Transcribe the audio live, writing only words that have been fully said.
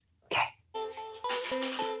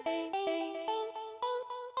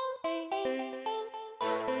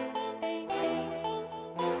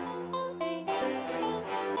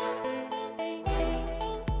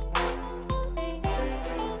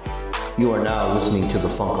You are now listening to the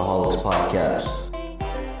Funkaholiks podcast.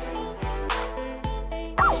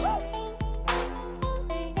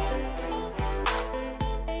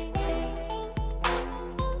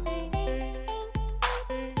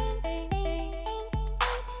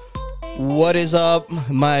 What is up,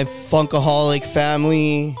 my Funkaholic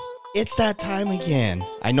family? It's that time again.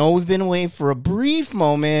 I know we've been away for a brief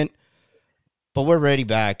moment, but we're ready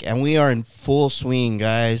back, and we are in full swing,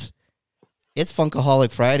 guys. It's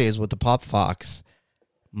Funkaholik Fridays with the Pop Foxx.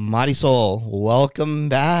 Marisol, welcome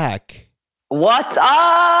back. What's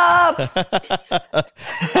up?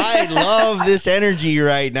 I love this energy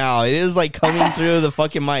right now. It is like coming through the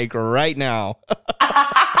fucking mic right now.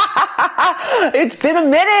 It's been a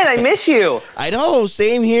minute. I miss you. I know.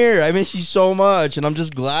 Same here. I miss you so much. And I'm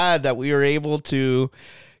just glad that we were able to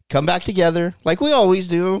come back together like we always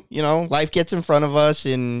do. You know, life gets in front of us,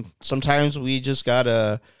 and sometimes we just got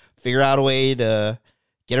to figure out a way to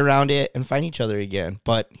get around it and find each other again.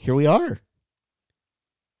 But here we are.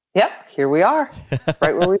 Yep, here we are.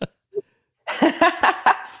 Right where we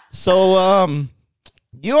So,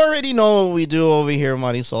 you already know what we do over here,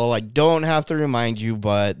 Marisol. I don't have to remind you,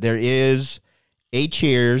 but there is a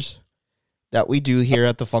cheers that we do here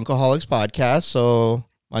at the Funkaholiks podcast. So,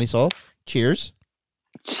 Marisol, cheers.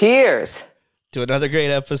 Cheers. To another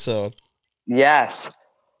great episode. Yes.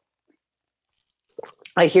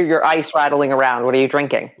 I hear your ice rattling around. What are you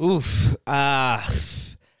drinking? Oof. I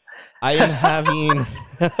am having...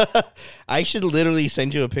 I should literally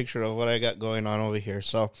send you a picture of what I got going on over here.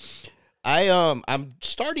 So, I'm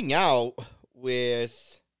starting out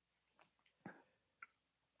with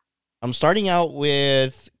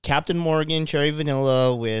Captain Morgan Cherry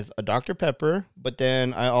Vanilla with a Dr. Pepper, but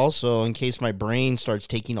then I also, in case my brain starts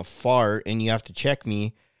taking a fart and you have to check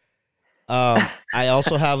me, I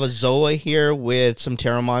also have a Zoa here with some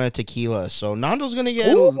Terramana tequila. So Nando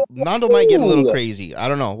might get a little crazy. I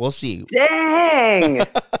don't know. We'll see. Dang.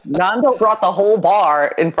 Nando brought the whole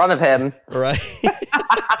bar in front of him. Right.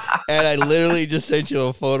 And I literally just sent you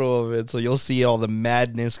a photo of it, so you'll see all the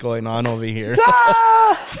madness going on over here.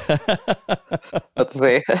 Let's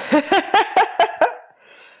see.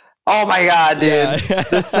 Oh my God, dude.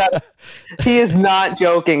 Yeah. He is not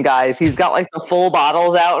joking, guys. He's got like the full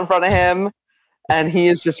bottles out in front of him, and he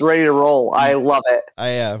is just ready to roll. I love it.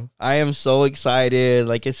 I am so excited.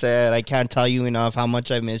 Like I said, I can't tell you enough how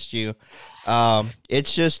much I missed you.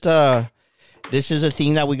 It's just, this is a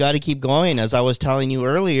thing that we got to keep going. As I was telling you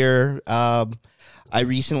earlier, I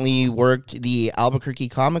recently worked the Albuquerque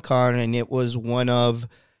Comic-Con, and it was one of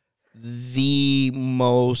the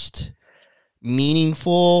most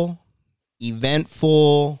meaningful,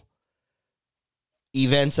 eventful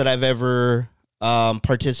events that I've ever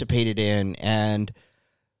participated in. And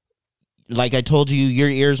like I told you,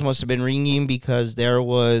 your ears must have been ringing because there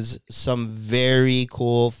was some very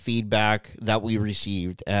cool feedback that we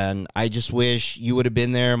received. And I just wish you would have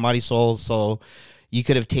been there, Marisol, so you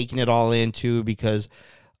could have taken it all in too, because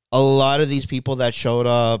a lot of these people that showed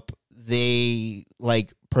up, they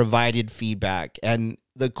like provided feedback. And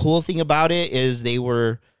the cool thing about it is they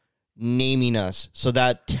were naming us. So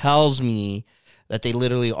that tells me that they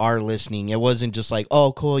literally are listening. It wasn't just like,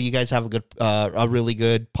 oh, cool, you guys have a really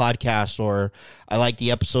good podcast, or I like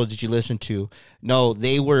the episodes that you listen to. No,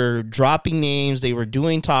 they were dropping names, they were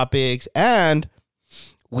doing topics, and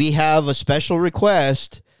we have a special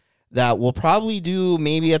request that we'll probably do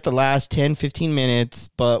maybe at the last 10, 15 minutes,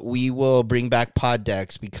 but we will bring back pod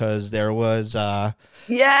decks because there was...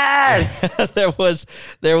 Yes!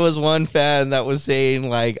 there was one fan that was saying,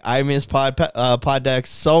 like, I miss pod decks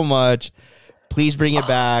so much. Please bring it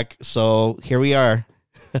back. So here we are.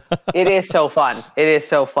 It is so fun. It is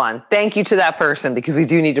so fun. Thank you to that person, because we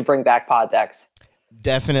do need to bring back pod decks.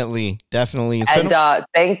 Definitely. And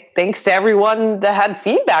thanks to everyone that had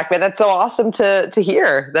feedback, man. That's so awesome to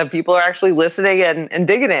hear that people are actually listening and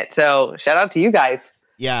digging it. So shout out to you guys.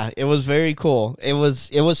 Yeah, it was very cool. It was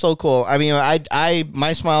so cool. I mean,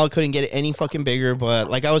 my smile couldn't get any fucking bigger, but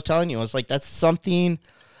like I was telling you, it's like that's something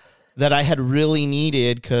that I had really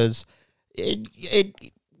needed, because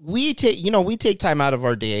we take time out of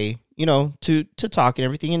our day, to talk and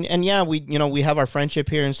everything. And yeah, we have our friendship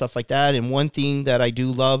here and stuff like that. And one thing that I do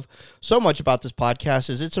love so much about this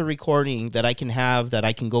podcast is it's a recording that I can have, that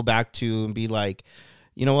I can go back to and be like,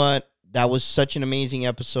 you know what? That was such an amazing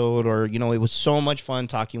episode, or, it was so much fun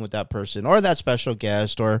talking with that person or that special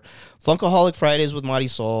guest, or Funkaholik Fridays with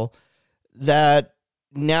Marisol, that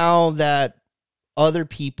now that other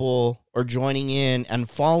people are joining in and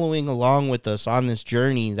following along with us on this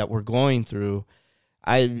journey that we're going through,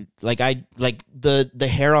 the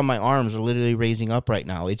hair on my arms are literally raising up right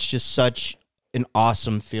now. It's just such an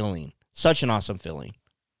awesome feeling. such an awesome feeling.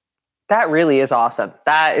 That really is awesome.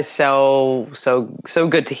 That is so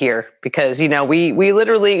good to hear, because, we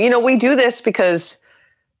literally, we do this because,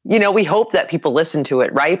 we hope that people listen to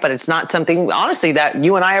it, right? But it's not something, honestly, that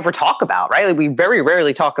you and I ever talk about, right? Like, we very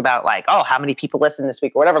rarely talk about, like, oh, how many people listen this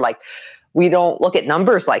week or whatever. Like, we don't look at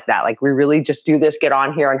numbers like that. Like, we really just do this, get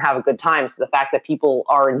on here and have a good time. So the fact that people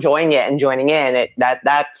are enjoying it and joining in,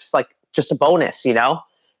 that's like just a bonus,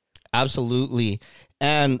 Absolutely.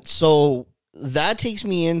 And so that takes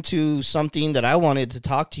me into something that I wanted to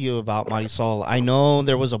talk to you about, Marisol. I know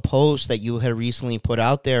there was a post that you had recently put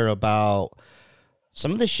out there about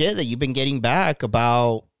some of the shit that you've been getting back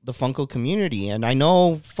about the Funko community. And I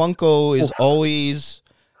know Funko is always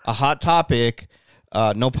a hot topic,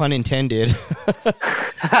 no pun intended.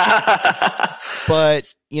 But,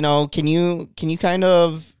 can you kind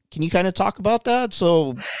of talk about that?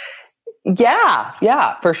 So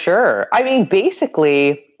Yeah, for sure. I mean,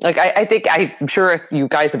 basically, like, I'm sure if you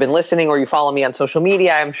guys have been listening or you follow me on social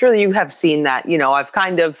media, I'm sure that you have seen that, I've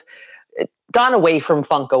kind of gone away from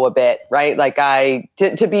Funko a bit, right? Like,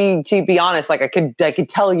 to be honest, like, I could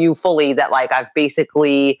tell you fully that, like, I've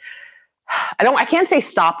basically, I can't say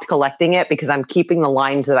stopped collecting it, because I'm keeping the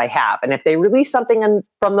lines that I have. And if they release something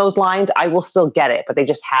from those lines, I will still get it, but they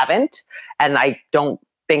just haven't. And I don't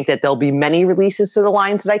think that there'll be many releases to the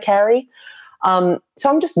lines that I carry. So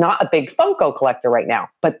I'm just not a big Funko collector right now,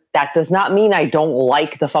 but that does not mean I don't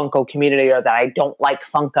like the Funko community or that I don't like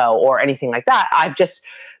Funko or anything like that. I've just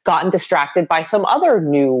gotten distracted by some other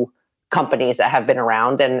new companies that have been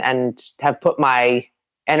around and have put my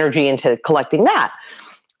energy into collecting that.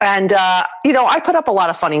 And, I put up a lot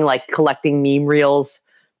of funny, like, collecting meme reels,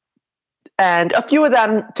 and a few of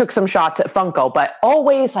them took some shots at Funko, but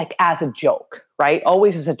always, like, as a joke, right?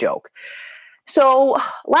 Always as a joke. So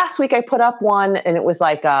last week I put up one, and it was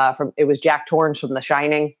like, it was Jack Torrance from The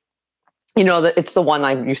Shining. It's the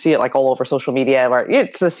one you see it, like, all over social media, where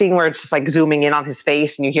it's the scene where it's just, like, zooming in on his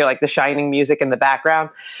face and you hear, like, The Shining music in the background.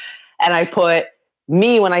 And I put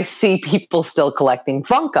me when I see people still collecting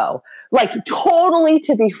Funko, like, totally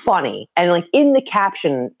to be funny. And, like, in the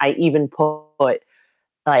caption, I even put,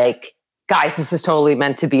 like, guys, this is totally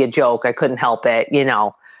meant to be a joke. I couldn't help it,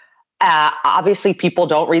 Obviously, people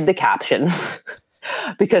don't read the captions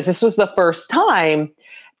because this was the first time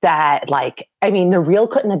that, like, I mean, the reel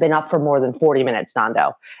couldn't have been up for more than 40 minutes,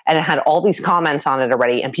 Nando. And it had all these comments on it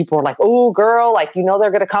already. And people were like, oh, girl, like, they're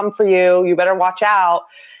going to come for you. You better watch out.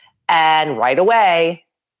 And right away,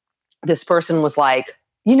 this person was like,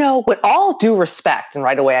 with all due respect, and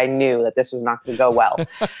right away I knew that this was not going to go well.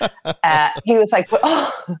 He was like,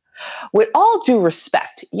 with all due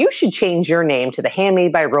respect, you should change your name to the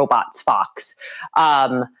Handmade by Robots Fox,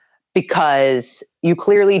 because you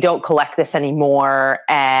clearly don't collect this anymore.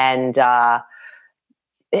 And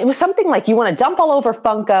it was something like, you want to dump all over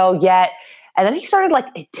Funko yet. And then he started,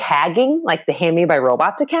 like, tagging, like, the Handmade by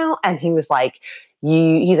Robots account. And he was like,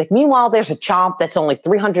 he's like, meanwhile, there's a chomp that's only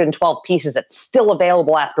 312 pieces that's still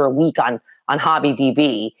available after a week on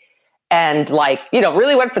HobbyDB. And, like,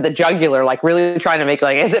 really went for the jugular, like, really trying to make,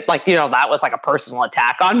 like, is it like, that was like a personal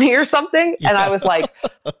attack on me or something? Yeah. And I was like,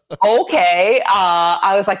 okay.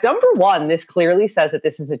 I was like, number one, this clearly says that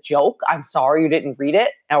this is a joke. I'm sorry you didn't read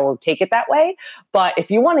it or take it that way. But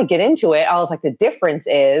if you want to get into it, I was like, the difference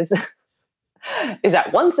is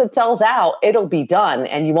that once it sells out, it'll be done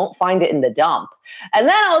and you won't find it in the dump. And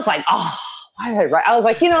then I was like, oh, why did I write? I was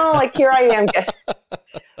like, like, here I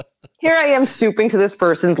am stooping to this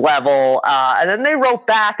person's level. And then they wrote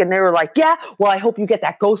back and they were like, yeah, well, I hope you get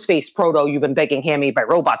that Ghostface proto you've been begging Handmade by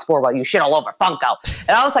Robots for while you shit all over Funko.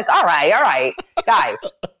 And I was like, all right, guys.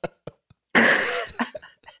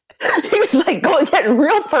 He was like, getting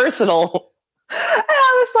real personal. And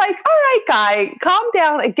I was like, all right, guy, calm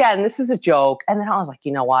down. Again, this is a joke. And then I was like,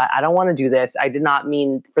 you know what? I don't want to do this. I did not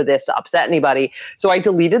mean for this to upset anybody. So I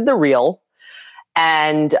deleted the reel.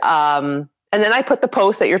 And then I put the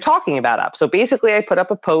post that you're talking about up. So basically, I put up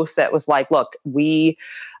a post that was like, look, we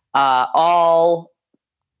all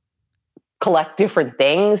collect different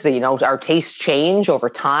things. Our tastes change over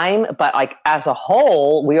time. But, like, as a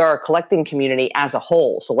whole, we are a collecting community as a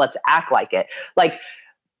whole. So let's act like it. Like,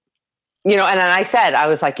 and then I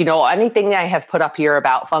was like, anything that I have put up here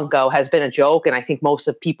about Funko has been a joke. And I think most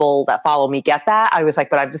of people that follow me get that. I was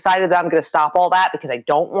like, but I've decided that I'm going to stop all that because I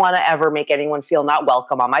don't want to ever make anyone feel not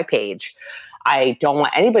welcome on my page. I don't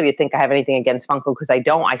want anybody to think I have anything against Funko, because I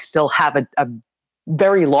don't. I still have a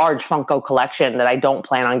very large Funko collection that I don't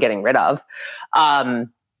plan on getting rid of.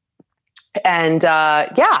 And I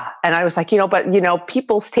was like, but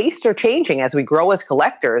people's tastes are changing as we grow as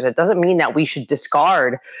collectors. It doesn't mean that we should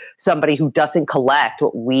discard somebody who doesn't collect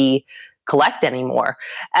what we collect anymore.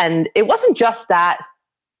 And it wasn't just that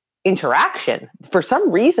interaction. For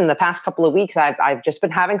some reason, the past couple of weeks, I've just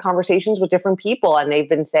been having conversations with different people, and they've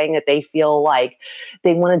been saying that they feel like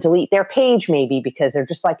they want to delete their page maybe because they're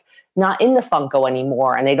just like not into Funko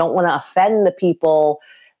anymore, and they don't want to offend the people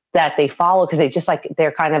that they follow because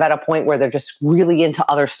they're kind of at a point where they're just really into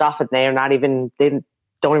other stuff, and they don't even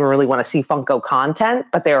really want to see Funko content,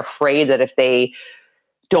 but they're afraid that if they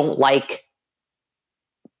don't like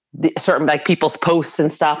certain like people's posts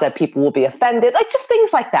and stuff, that people will be offended, like just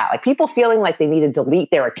things like that, like people feeling like they need to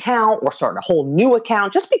delete their account or start a whole new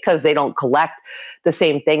account just because they don't collect the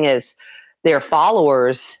same thing as their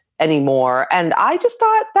followers anymore. And I just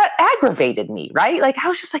thought that aggravated me, right? Like I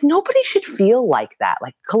was just like, nobody should feel like that.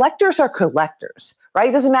 Like collectors are collectors, right?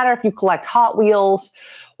 It doesn't matter if you collect Hot Wheels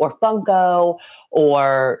or Funko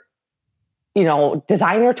or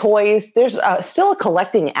designer toys. There's still a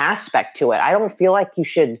collecting aspect to it. I don't feel like you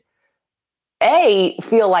should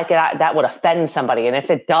feel like that would offend somebody. And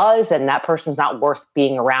if it does, then that person's not worth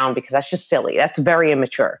being around because that's just silly. That's very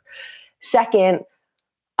immature. Second,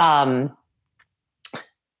 it's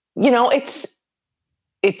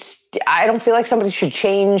I don't feel like somebody should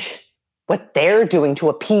change what they're doing to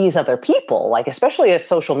appease other people, like especially a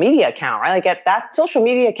social media account, right? Like that social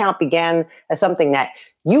media account began as something that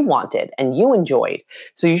you wanted and you enjoyed.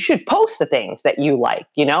 So you should post the things that you like,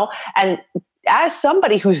 and as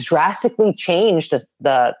somebody who's drastically changed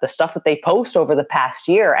the stuff that they post over the past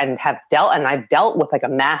year and I've dealt with like a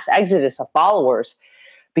mass exodus of followers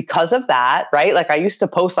because of that, right? Like I used to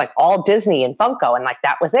post like all Disney and Funko and like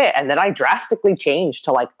that was it. And then I drastically changed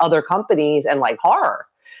to like other companies and like horror.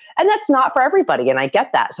 And that's not for everybody. And I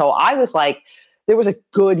get that. So I was like, there was a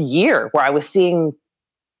good year where I was getting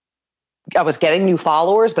new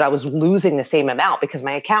followers, but I was losing the same amount because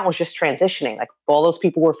my account was just transitioning. Like all those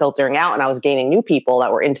people were filtering out and I was gaining new people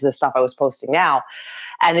that were into the stuff I was posting now.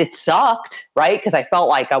 And it sucked, right? Because I felt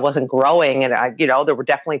like I wasn't growing. And there were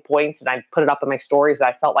definitely points, and I put it up in my stories that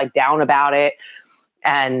I felt like down about it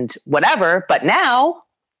and whatever. But now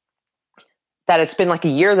that it's been like a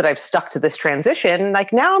year that I've stuck to this transition,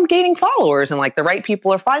 like now I'm gaining followers and like the right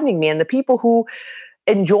people are finding me, and the people who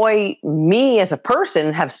enjoy me as a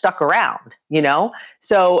person have stuck around,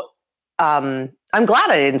 So I'm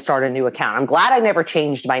glad I didn't start a new account. I'm glad I never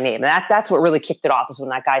changed my name. That's what really kicked it off, is when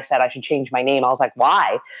that guy said I should change my name. I was like,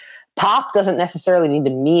 why? Pop doesn't necessarily need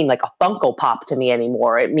to mean like a Funko Pop to me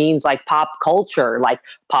anymore. It means like pop culture, like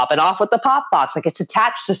popping off with the Pop Foxx. Like it's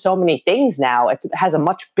attached to so many things now. It has a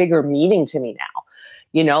much bigger meaning to me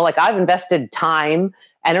now. Like I've invested time,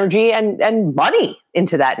 energy, and money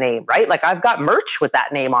into that name, right? Like I've got merch with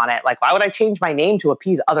that name on it. Like why would I change my name to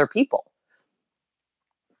appease other people?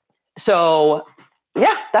 So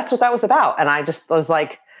yeah, that's what that was about. And I just was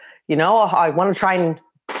like, I want to try and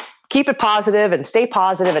keep it positive and stay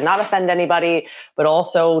positive and not offend anybody, but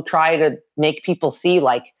also try to make people see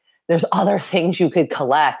like there's other things you could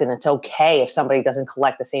collect, and it's okay if somebody doesn't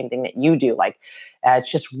collect the same thing that you do. Like it's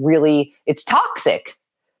just really, it's toxic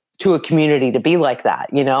to a community to be like that,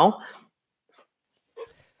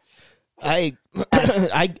 I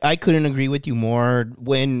couldn't agree with you more.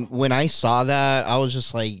 When I saw that, I was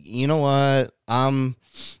just like, you know what? I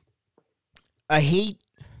hate.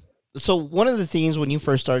 So one of the things when you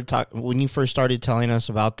first started telling us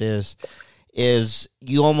about this is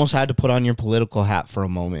you almost had to put on your political hat for a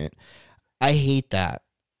moment. I hate that,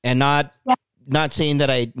 and not saying that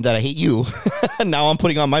I hate you. Now I'm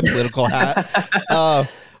putting on my political hat,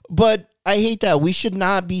 but I hate that. We should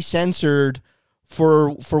not be censored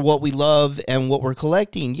for what we love and what we're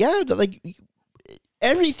collecting. Yeah, like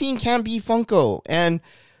everything can be Funko, and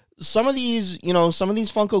some of these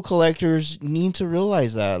Funko collectors need to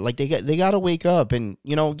realize that. Like they got to wake up, and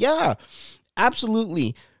yeah,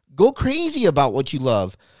 absolutely, go crazy about what you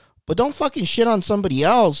love, but don't fucking shit on somebody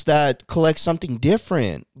else that collects something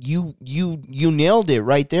different. You nailed it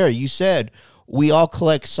right there. You said we all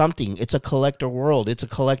collect something. It's a collector world. It's a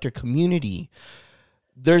collector community.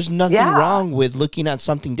 There's nothing wrong with looking at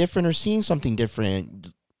something different or seeing something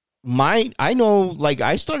different. I know, like,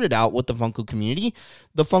 I started out with the Funko community.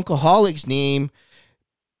 The Funkaholiks name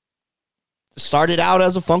started out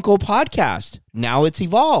as a Funko podcast. Now it's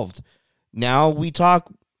evolved. Now we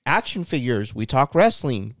talk action figures. We talk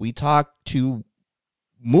wrestling. We talk to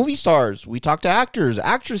movie stars. We talk to actors,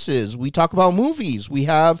 actresses. We talk about movies. We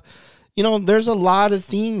have, there's a lot of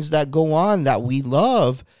things that go on that we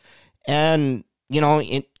love. And,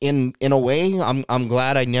 in a way, I'm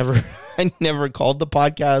glad I never called the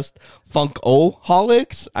podcast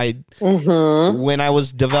Funkaholiks. When I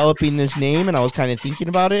was developing this name and I was kind of thinking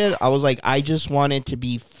about it, I was like, I just want it to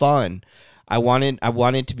be fun. I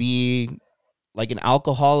wanted to be like an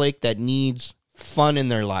alcoholic that needs fun in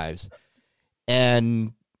their lives.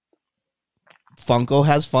 And Funko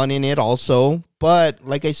has fun in it also. But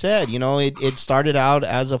like I said, you know, it started out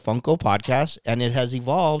as a Funko podcast and it has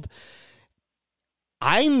evolved.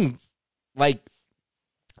 I'm like,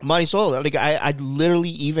 Marisol, like I literally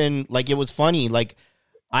even, like, it was funny. Like,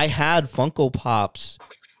 I had Funko Pops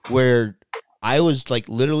where I was like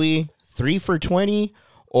literally 3 for $20,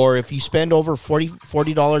 or if you spend over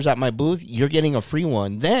 $40 at my booth, you're getting a free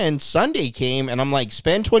one. Then Sunday came and I'm like,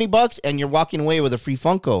 spend $20 and you're walking away with a free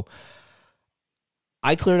Funko.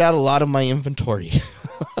 I cleared out a lot of my inventory.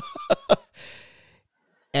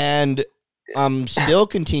 And I'm still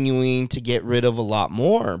continuing to get rid of a lot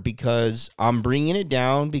more because I'm bringing it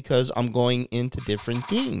down because I'm going into different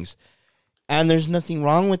things. And there's nothing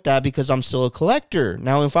wrong with that because I'm still a collector.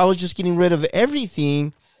 Now, if I was just getting rid of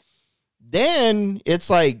everything, then it's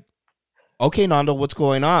like, okay, Nando, what's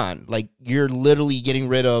going on? Like, you're literally getting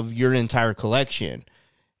rid of your entire collection.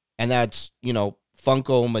 And that's, you know,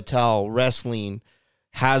 Funko, Mattel, wrestling,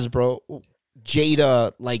 Hasbro,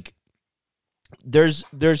 Jada, like, there's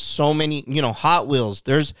so many, you know, Hot Wheels.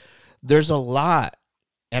 There's a lot,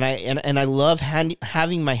 and I love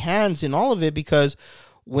having my hands in all of it because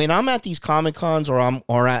when I'm at these Comic Cons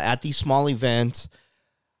or at these small events,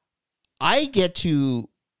 I get to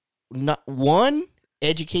not one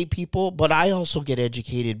educate people, but I also get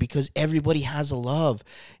educated because everybody has a love,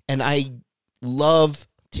 and I love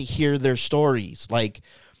to hear their stories. Like,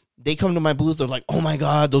 they come to my booth, they're like, "Oh my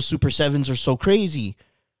God, those Super 7s are so crazy."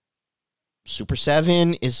 Super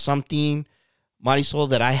 7 is something, Marisol,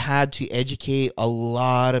 that I had to educate a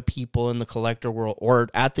lot of people in the collector world or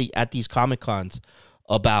at these Comic Cons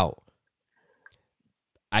about.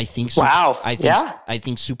 I think I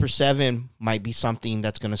think Super 7 might be something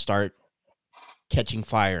that's going to start catching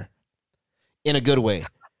fire in a good way.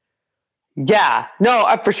 Yeah, no,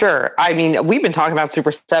 for sure. I mean, we've been talking about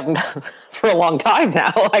Super 7 for a long time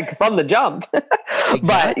now, like from the jump. Exactly.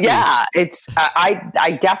 But yeah, it's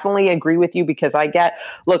I definitely agree with you because I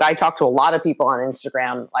talk to a lot of people on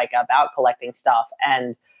Instagram like about collecting stuff,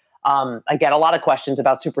 and I get a lot of questions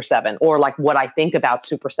about Super 7 or like what I think about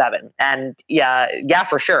Super 7. And yeah,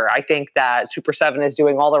 for sure. I think that Super 7 is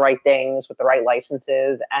doing all the right things with the right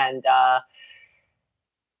licenses, and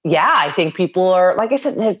yeah, I think people are, like I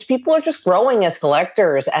said, people are just growing as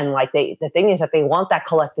collectors. And like the thing is that they want that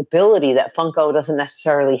collectability that Funko doesn't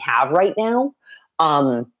necessarily have right now.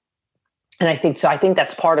 And I think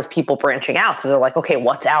that's part of people branching out. So they're like, okay,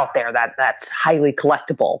 what's out there that's highly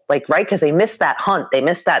collectible? Like, right. Cause they miss that hunt. They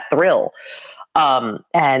miss that thrill.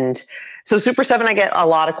 And so Super 7, I get a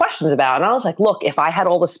lot of questions about, and I was like, look, if I had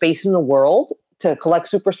all the space in the world to collect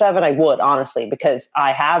Super 7, I would, honestly, because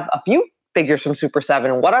I have a few figures from Super 7.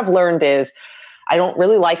 And what I've learned is I don't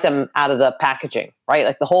really like them out of the packaging, right?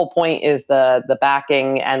 Like the whole point is the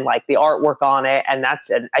backing and like the artwork on it. And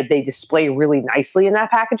they display really nicely in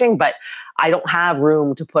that packaging, but I don't have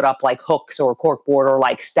room to put up like hooks or corkboard or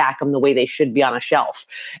like stack them the way they should be on a shelf.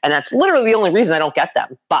 And that's literally the only reason I don't get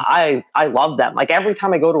them. But I love them. Like every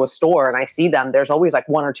time I go to a store and I see them, there's always like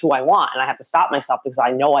one or two I want. And I have to stop myself because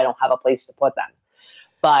I know I don't have a place to put them.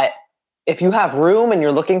 But if you have room and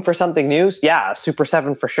you're looking for something new, yeah, Super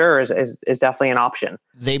 7 for sure is definitely an option.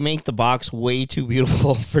 They make the box way too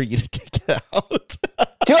beautiful for you to take it out.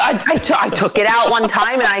 Dude, I took it out one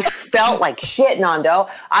time and I felt like shit, Nando.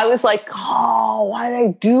 I was like, oh, why did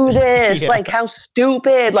I do this? Yeah. Like, how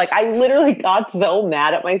stupid. Like, I literally got so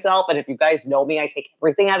mad at myself. And if you guys know me, I take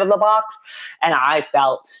everything out of the box. And I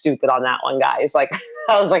felt stupid on that one, guys. Like,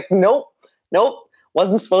 I was like, nope,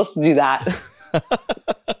 wasn't supposed to do that.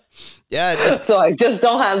 Yeah, so I just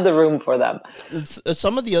don't have the room for them. It's,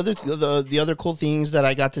 some of the other cool things that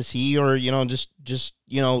I got to see, or just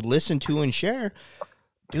listen to and share.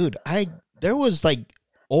 Dude, there was like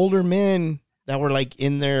older men that were like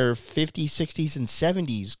in their 50s, 60s, and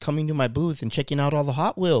 70s coming to my booth and checking out all the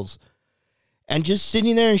Hot Wheels, and just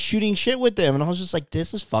sitting there and shooting shit with them. And I was just like,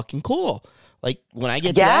 this is fucking cool. Like, when I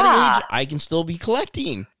get to that age, I can still be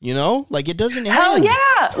collecting, Like, it doesn't end. Hell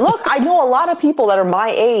yeah. Look, I know a lot of people that are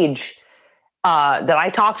my age that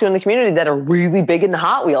I talk to in the community that are really big into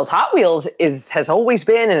Hot Wheels. Hot Wheels has always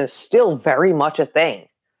been and is still very much a thing.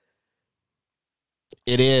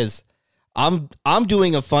 It is. I'm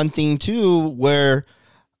doing a fun thing, too, where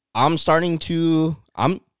I'm starting to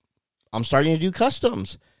do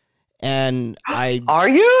customs. And Are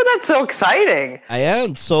you? That's so exciting. I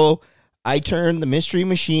am. So I turned the Mystery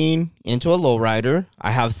Machine into a lowrider.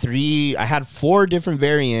 I had 4 different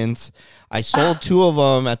variants. I sold 2 of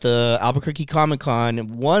them at the Albuquerque Comic Con,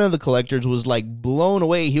 and one of the collectors was like blown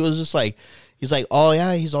away. He was just like, he's like, oh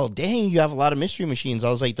yeah, he's all, dang, you have a lot of mystery machines. I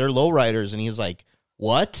was like, they're lowriders, and he's like,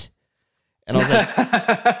 what? And I was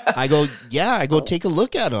like, I go, yeah, I go take a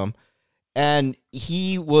look at them, and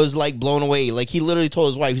he was like blown away. Like he literally told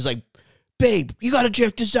his wife, he's like, babe, you got to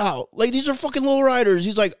check this out. Like, these are fucking lowriders.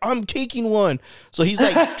 He's like, I'm taking one. So he's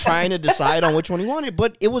like trying to decide on which one he wanted,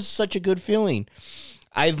 but it was such a good feeling.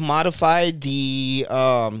 I've modified the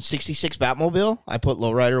 66 Batmobile. I put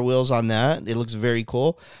lowrider wheels on that. It looks very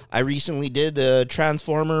cool. I recently did the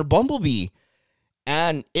Transformer Bumblebee,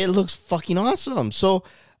 and it looks fucking awesome. So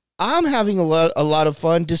I'm having a lot of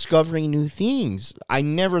fun discovering new things. I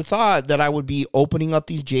never thought that I would be opening up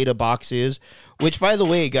these Jada boxes, which, by the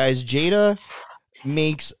way, guys, Jada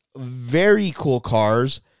makes very cool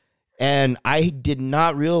cars, and I did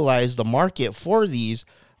not realize the market for these,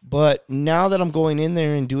 but now that I'm going in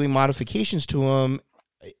there and doing modifications to them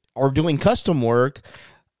or doing custom work,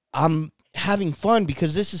 I'm having fun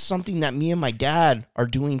because this is something that me and my dad are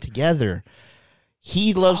doing together.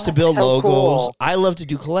 He loves to build logos. Cool. I love to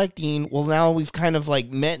do collecting. Well, now we've kind of like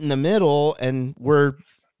met in the middle, and we're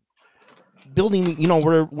building, you know,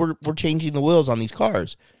 we're changing the wheels on these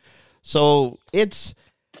cars. So it's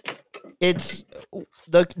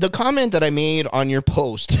the comment that I made on your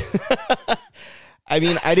post. I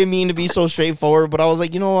mean, I didn't mean to be so straightforward, but I was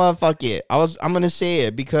like, you know what, fuck it. I'm going to say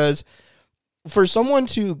it, because for someone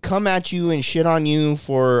to come at you and shit on you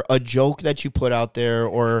for a joke that you put out there,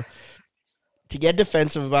 or to get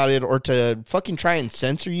defensive about it, or to fucking try and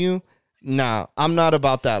censor you, nah, I'm not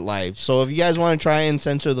about that life. So if you guys want to try and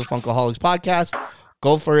censor the Funkaholiks podcast,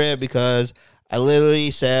 go for it, because I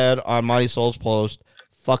literally said on Monty Soul's post,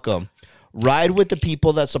 fuck them. Ride with the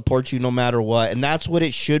people that support you no matter what, and that's what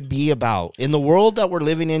it should be about. In the world that we're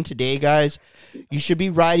living in today, guys, you should be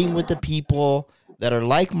riding with the people that are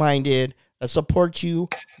like-minded, that support you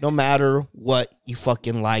no matter what you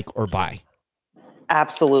fucking like or buy.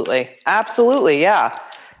 Absolutely. Yeah,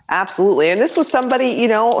 absolutely. And this was somebody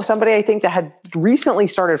I think that had recently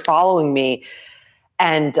started following me.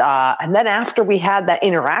 And then after we had that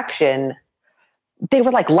interaction, they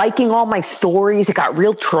were like liking all my stories. It got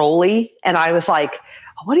real trolly. And I was like,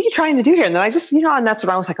 what are you trying to do here? And then I just, and that's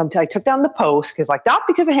when I was like, I took down the post, because like, not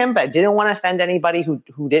because of him, but I didn't want to offend anybody who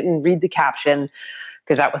didn't read the caption,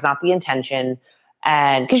 because that was not the intention.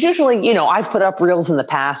 And because usually, I've put up reels in the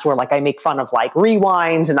past where like I make fun of like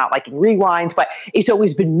rewinds and not liking rewinds, but it's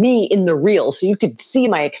always been me in the reel. So you could see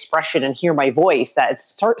my expression and hear my voice that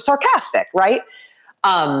it's sarcastic, right?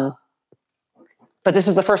 But this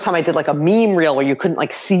is the first time I did like a meme reel where you couldn't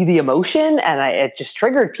like see the emotion, and it just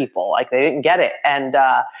triggered people. Like they didn't get it. And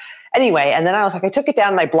anyway, and then I was like, I took it down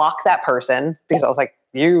and I blocked that person, because I was like,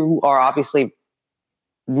 you are obviously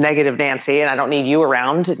negative Nancy, and I don't need you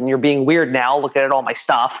around, and you're being weird now looking at all my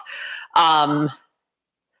stuff. And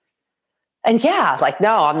yeah, like,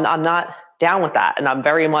 no, I'm not down with that. And I'm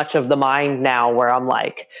very much of the mind now where I'm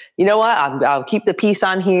like, you know what, I'll keep the peace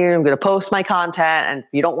on here. I'm going to post my content, and if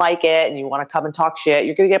you don't like it and you want to come and talk shit,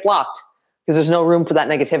 you're going to get blocked, because there's no room for that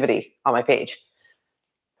negativity on my page.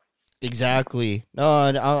 Exactly. No,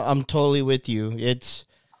 I'm totally with you. It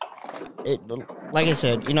like I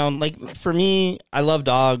said, like for me, I love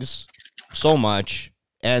dogs so much,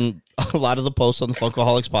 and a lot of the posts on the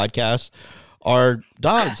Funkaholiks podcast are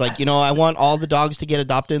dogs. Like, I want all the dogs to get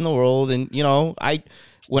adopted in the world, and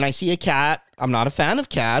when I see a cat, I'm not a fan of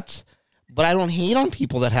cats, but I don't hate on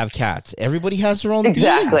people that have cats. Everybody has their own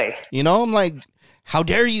exactly thing. I'm like, how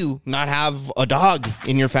dare you not have a dog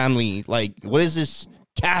in your family? Like, what is this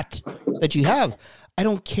cat that you have? I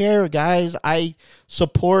don't care, guys. I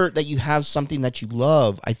support that you have something that you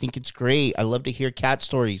love. I think it's great. I love to hear cat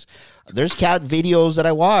stories. There's cat videos that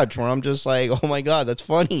I watch where I'm just like, oh my God, that's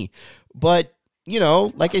funny. But,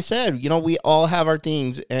 like I said, we all have our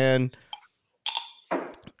things. And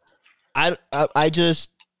I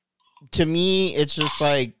just, to me, it's just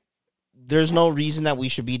like, there's no reason that we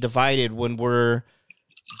should be divided when we're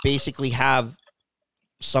basically have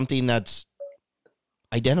something that's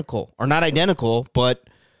identical, or not identical, but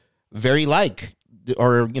very like,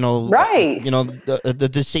 or right,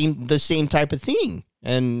 the same type of thing.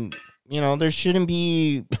 And there shouldn't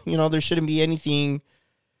be anything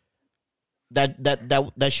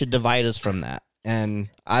that should divide us from that. And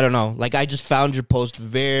I don't know, like, I just found your post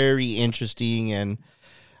very interesting, and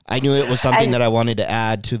I knew it was something that I wanted to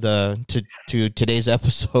add to today's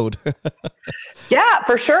episode. Yeah,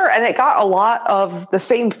 for sure. And it got a lot of the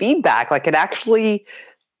same feedback. Like, it actually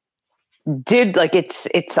did like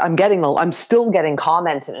I'm still getting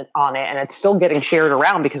comments on it, and it's still getting shared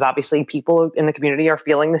around because obviously people in the community are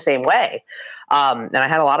feeling the same way. And I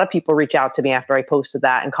had a lot of people reach out to me after I posted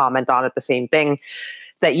that and comment on it, the same thing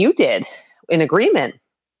that you did, in agreement,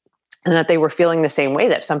 and that they were feeling the same way,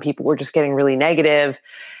 that some people were just getting really negative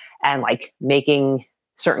and like making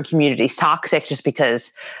certain communities toxic just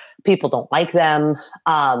because people don't like them.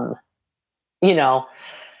 You know,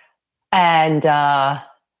 and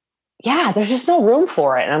yeah, there's just no room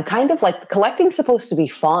for it. And I'm kind of like, collecting's supposed to be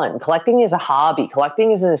fun. Collecting is a hobby.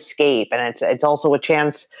 Collecting is an escape, and it's also a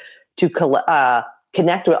chance to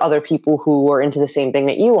connect with other people who are into the same thing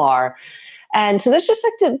that you are. And so there's just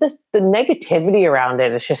like the negativity around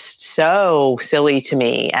it is just so silly to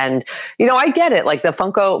me. And, you know, I get it. Like the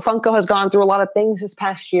Funko has gone through a lot of things this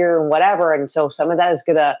past year and whatever. And so some of that is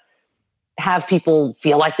going to have people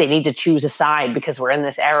feel like they need to choose a side because we're in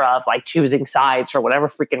this era of like choosing sides for whatever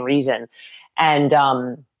freaking reason. And,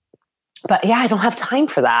 but yeah, I don't have time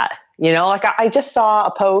for that. You know, like I just saw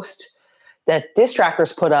a post that Diss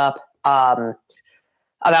Trackers put up,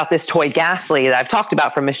 about this toy Ghastly that I've talked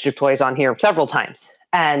about from Mischief Toys on here several times.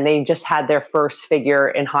 And they just had their first figure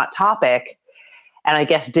in Hot Topic. And I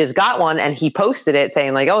guess Diz got one, and he posted it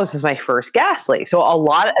saying like, oh, this is my first Ghastly. So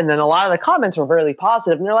and then a lot of the comments were really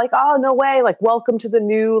positive. And they're like, oh, no way. Like, welcome to the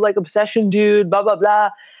new like obsession, dude, blah, blah,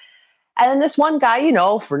 blah. And then this one guy, you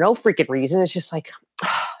know, for no freaking reason, it's just like,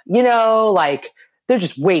 you know, like, they're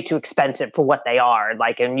just way too expensive for what they are.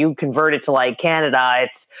 Like, and you convert it to like Canada,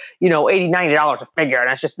 it's, you know, $80, $90 a figure, and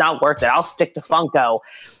it's just not worth it. I'll stick to Funko.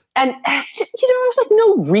 And, you know, there's like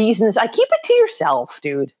no reasons. I keep it to yourself,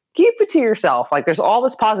 dude. Keep it to yourself. Like, there's all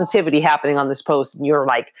this positivity happening on this post, and you're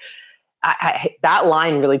like, that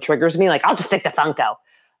line really triggers me. Like, I'll just stick to Funko.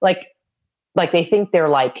 Like they think they're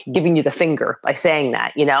like giving you the finger by saying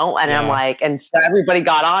that, you know? And yeah. I'm like, and so everybody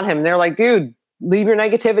got on him. They're like, dude, leave your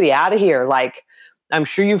negativity out of here. Like, I'm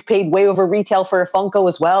sure you've paid way over retail for a Funko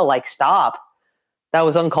as well. Like, stop. That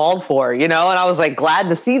was uncalled for, you know? And I was like glad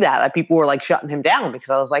to see that people were like shutting him down, because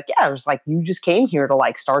I was like, yeah, I was like, you just came here to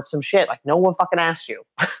like start some shit. Like, no one fucking asked you,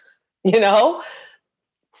 you know?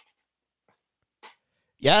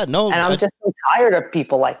 Yeah, no. And I'm just so tired of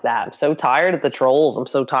people like that. I'm so tired of the trolls. I'm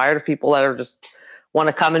so tired of people that are just want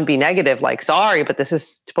to come and be negative. Like, sorry, but this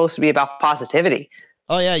is supposed to be about positivity.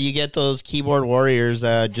 Oh, yeah, you get those keyboard warriors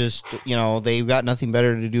that just, you know, they've got nothing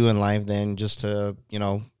better to do in life than just to, you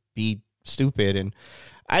know, be stupid. And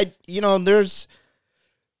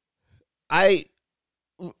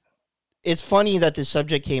it's funny that this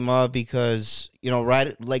subject came up because, you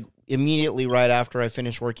know, immediately right after I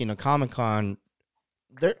finished working at Comic-Con,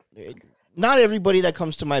 not everybody that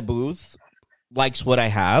comes to my booth likes what I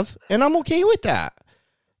have, and I'm okay with that,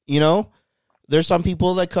 you know? There's some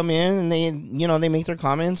people that come in and they make their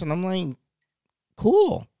comments, and I'm like,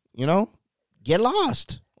 cool, you know, get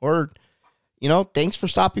lost. Or, you know, thanks for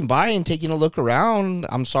stopping by and taking a look around.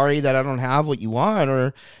 I'm sorry that I don't have what you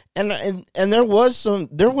want. And there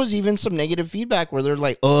was even some negative feedback where they're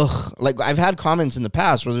like, ugh, like I've had comments in the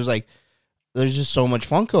past where there's just so much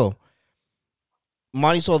Funko.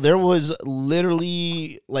 Marisol, there was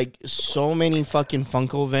literally like so many fucking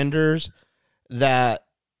Funko vendors that,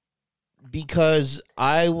 because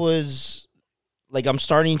I was like, I'm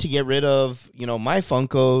starting to get rid of, you know, my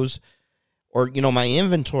Funkos or, you know, my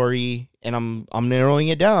inventory, and I'm narrowing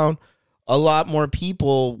it down. A lot more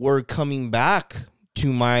people were coming back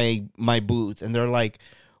to my booth, and they're like,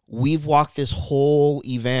 we've walked this whole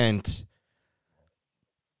event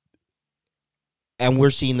and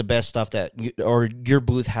we're seeing the best stuff or your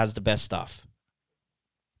booth has the best stuff.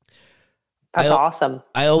 That's awesome.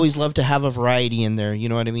 I always love to have a variety in there. You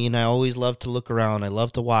know what I mean? I always love to look around. I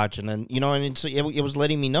love to watch. And then, you know, and it was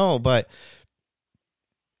letting me know. But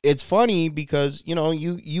it's funny because, you know,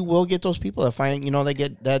 you will get those people that find, you know,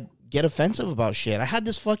 that get offensive about shit. I had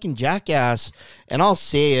this fucking jackass, and I'll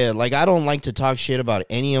say it, like, I don't like to talk shit about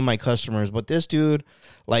any of my customers, but this dude,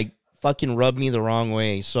 like, fucking rubbed me the wrong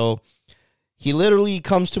way. So he literally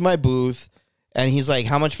comes to my booth, and he's like,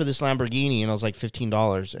 how much for this Lamborghini? And I was like,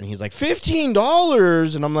 $15. And he's like,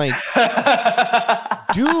 $15? And I'm like,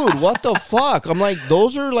 dude, what the fuck? I'm like,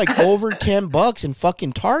 those are like over $10 in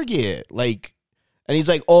fucking Target. Like, and he's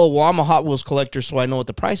like, oh, well, I'm a Hot Wheels collector, so I know what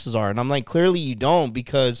the prices are. And I'm like, clearly you don't,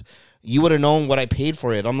 because you would have known what I paid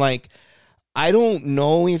for it. I'm like, I don't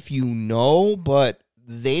know if you know, but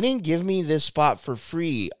they didn't give me this spot for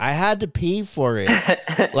free. I had to pay for it.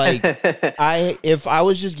 Like, if I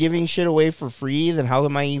was just giving shit away for free, then how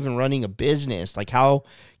am I even running a business? Like, how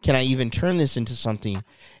can I even turn this into something?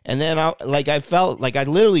 And then I felt like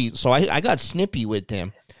I got snippy with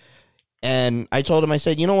him. And I told him, I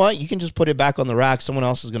said, you know what? You can just put it back on the rack. Someone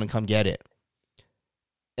else is going to come get it.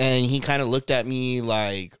 And he kind of looked at me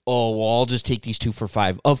like, oh, well, I'll just take these 2 for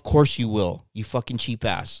 $5. Of course you will. You fucking cheap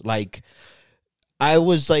ass. Like, I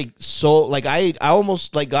was like, so like, I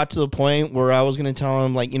almost like got to the point where I was going to tell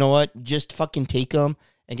him like, you know what? Just fucking take them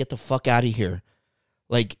and get the fuck out of here.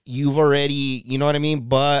 Like, you've already, you know what I mean?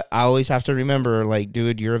 But I always have to remember, like,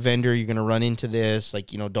 dude, you're a vendor. You're going to run into this.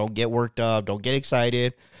 Like, you know, don't get worked up. Don't get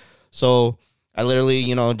excited. So I literally,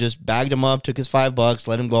 you know, just bagged him up, took his $5,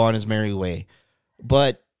 let him go on his merry way.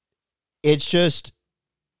 But it's just,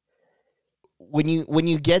 when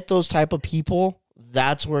you get those type of people,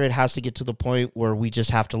 that's where it has to get to the point where we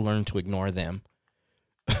just have to learn to ignore them.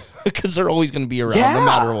 Because they're always going to be around no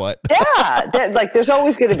matter what. Like, there's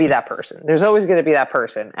always going to be that person. There's always going to be that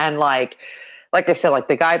person. And like I said, like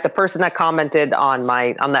the person that commented on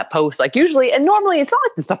that post, like usually, and normally it's not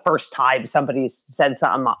like this is the first time somebody said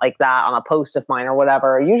something like that on a post of mine or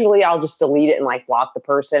whatever. Usually I'll just delete it and like block the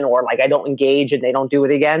person, or like I don't engage and they don't do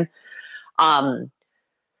it again.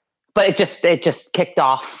 But it just kicked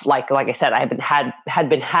off. Like I said, I had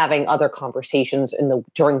been having other conversations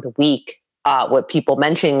during the week with people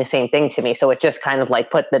mentioning the same thing to me. So it just kind of like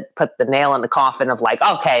put the nail in the coffin of like,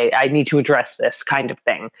 okay, I need to address this kind of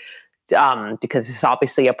thing, because it's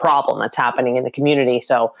obviously a problem that's happening in the community.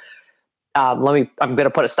 So I'm going to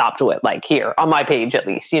put a stop to it, like here on my page at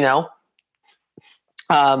least, you know.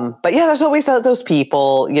 But yeah, there's always those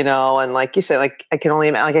people, you know, and like you said, like I can only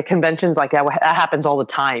imagine, like at conventions, like that happens all the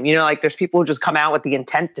time, you know, like there's people who just come out with the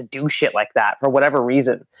intent to do shit like that for whatever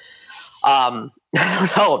reason. I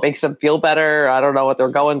don't know, it makes them feel better. I don't know what they're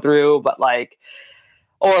going through, but like,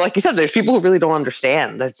 or like you said, there's people who really don't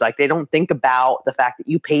understand. It's like, they don't think about the fact that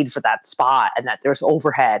you paid for that spot and that there's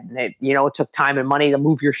overhead and it, you know, it took time and money to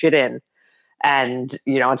move your shit in. And,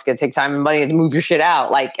 you know, it's going to take time and money to move your shit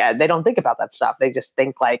out. Like, they don't think about that stuff. They just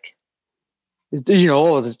think like, you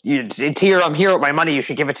know, it's here. I'm here with my money. You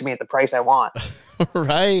should give it to me at the price I want.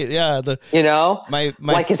 Right. Yeah. You know, my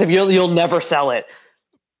like I said, you'll never sell it.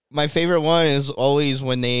 My favorite one is always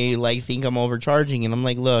when they like think I'm overcharging, and I'm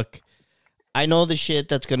like, look, I know the shit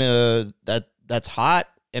that's hot,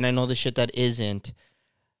 and I know the shit that isn't.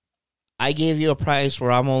 I gave you a price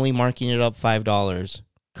where I'm only marking it up $5.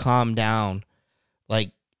 Calm down.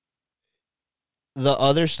 The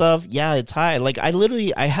other stuff, yeah, it's high. Like, I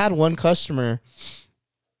had one customer,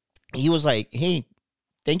 he was like, hey,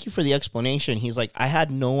 thank you for the explanation. He's like, I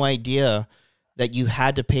had no idea that you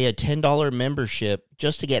had to pay a $10 membership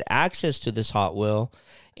just to get access to this Hot Wheel.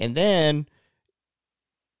 And then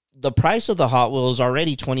the price of the Hot Wheel is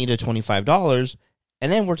already $20 to $25.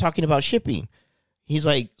 And then we're talking about shipping. He's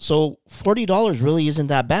like, so $40 really isn't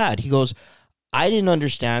that bad. He goes, I didn't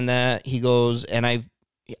understand that. He goes,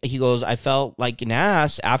 I felt like an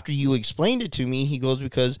ass after you explained it to me. He goes,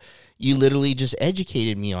 because you literally just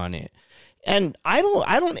educated me on it. And I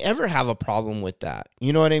don't ever have a problem with that.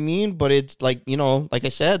 You know what I mean? But it's like, you know, like I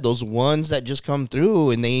said, those ones that just come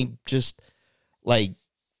through and they just like,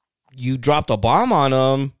 you dropped a bomb on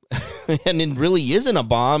them and it really isn't a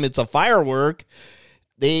bomb. It's a firework.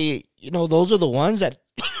 They, you know, those are the ones that,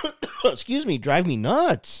 excuse me, drive me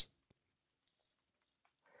nuts.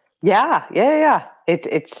 Yeah.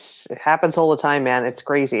 It happens all the time, man. It's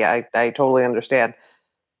crazy. I totally understand.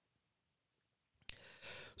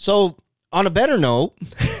 So on a better note,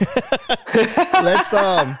 let's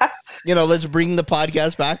bring the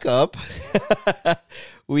podcast back up.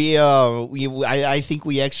 I think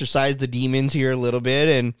we exercised the demons here a little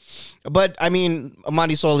bit, but I mean,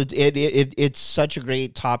 Marisol, it's such a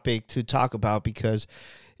great topic to talk about because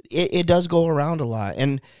it does go around a lot,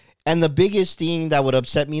 and the biggest thing that would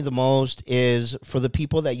upset me the most is for the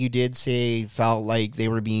people that you did say felt like they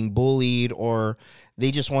were being bullied or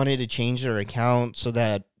they just wanted to change their account so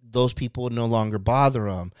that those people would no longer bother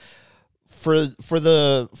them. For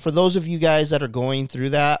those of you guys that are going through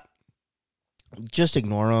that, just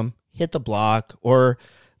ignore them, hit the block or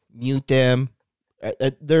mute them.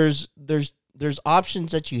 There's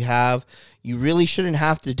options that you have. You really shouldn't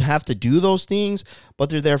have to do those things, but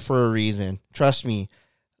they're there for a reason. Trust me.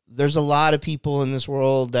 There's a lot of people in this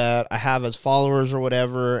world that I have as followers or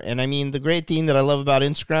whatever. And I mean, the great thing that I love about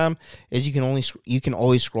Instagram is you can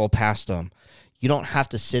always scroll past them. You don't have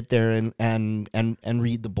to sit there and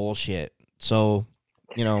read the bullshit. So,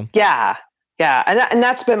 you know. Yeah. And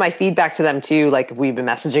that's been my feedback to them too. Like, we've been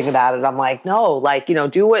messaging about it. I'm like, no, like, you know,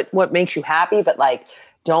 do what makes you happy, but like,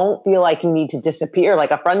 don't feel like you need to disappear.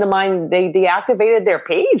 Like, a friend of mine, they deactivated their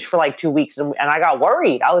page for like 2 weeks and I got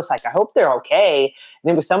worried. I was like, I hope they're okay.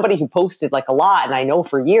 And it was somebody who posted like a lot. And I know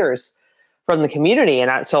for years from the community.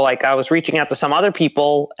 And so like, I was reaching out to some other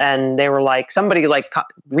people, and they were like, somebody like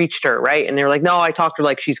reached her, right? And they were like, no, I talked to her,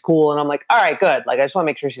 like, she's cool. And I'm like, all right, good. Like, I just want to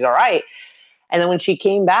make sure she's all right. And then when she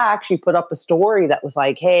came back, she put up a story that was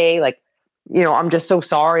like, hey, like, you know, I'm just so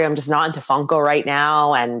sorry. I'm just not into Funko right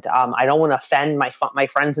now. And I don't want to offend my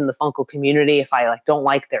friends in the Funko community if I like don't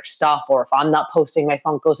like their stuff, or if I'm not posting my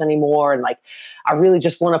Funkos anymore. And like, I really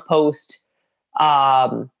just want to post,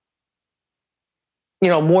 you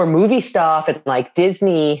know, more movie stuff and like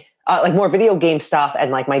Disney, like more video game stuff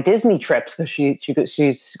and like my Disney trips, because she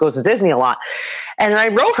goes to Disney a lot. And I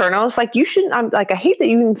wrote her and I was like, you shouldn't, I'm like, I hate that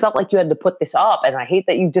you even felt like you had to put this up, and I hate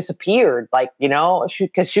that you disappeared. Like, you know,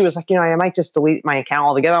 because she was like, you know, I might just delete my account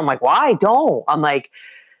altogether. I'm like, why? Don't. I'm like,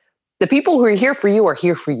 the people who are here for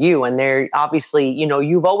you. And they're obviously, you know,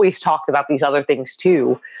 you've always talked about these other things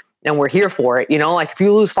too. And we're here for it. You know, like if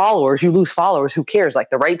you lose followers, you lose followers. Who cares? Like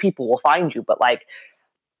the right people will find you. But like,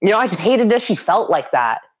 you know, I just hated that she felt like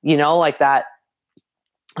that, you know, like that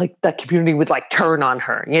community would like turn on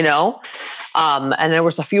her, you know? And there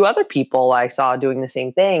was a few other people I saw doing the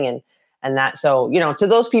same thing. And that, so, you know, to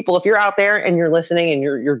those people, if you're out there and you're listening and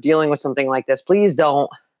you're dealing with something like this, please don't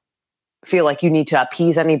feel like you need to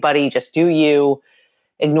appease anybody. Just do you.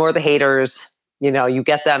 Ignore the haters. You know, you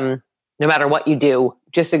get them no matter what you do.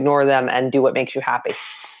 Just ignore them and do what makes you happy.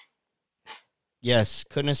 Yes,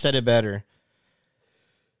 couldn't have said it better.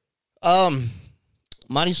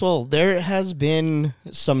 Marisol, there has been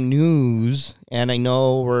some news, and I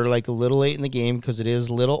know we're like a little late in the game because it is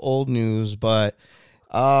a little old news, but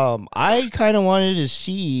I kind of wanted to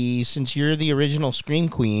see, since you're the original Scream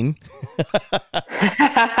Queen,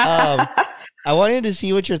 I wanted to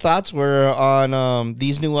see what your thoughts were on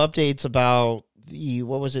these new updates about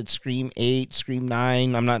what was it, Scream 8, Scream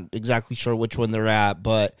 9? I'm not exactly sure which one they're at,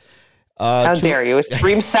 but how dare you? It's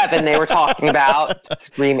Scream 7 they were talking about.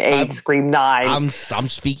 Scream 8, Scream 9. I'm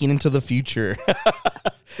speaking into the future.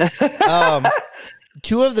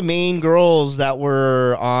 Two of the main girls that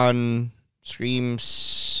were on Scream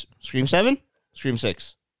 7? Scream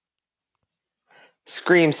 6?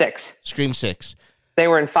 Scream 6. Scream 6. They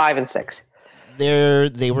were in 5 and 6.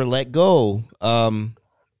 They were let go.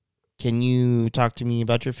 Can you talk to me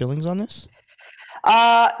about your feelings on this?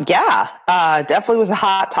 Yeah, definitely was a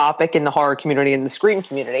hot topic in the horror community and the Scream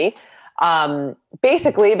community.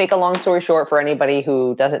 Basically, make a long story short for anybody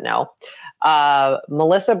who doesn't know,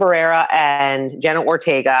 Melissa Barrera and Jenna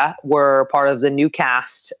Ortega were part of the new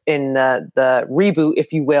cast in the reboot,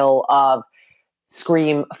 if you will, of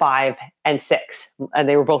Scream 5 and 6. And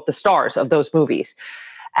they were both the stars of those movies.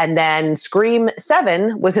 And then Scream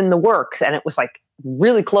 7 was in the works, and it was like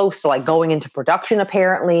really close to like going into production.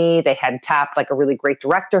 Apparently they had tapped like a really great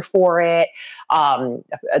director for it.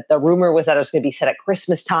 The rumor was that it was going to be set at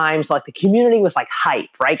Christmas time. So like the community was like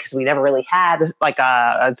hype, right? Because we never really had like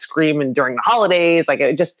a Scream during the holidays. Like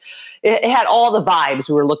it had all the vibes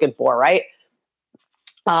we were looking for, right?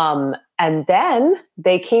 And then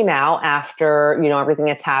they came out after, you know, everything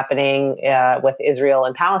that's happening with Israel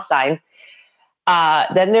and Palestine.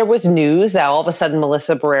 Then there was news that all of a sudden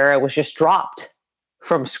Melissa Barrera was just dropped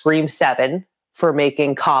from Scream 7 for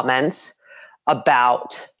making comments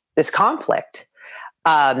about this conflict.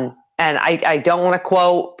 And I don't want to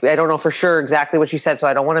quote, I don't know for sure exactly what she said, so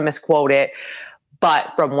I don't want to misquote it.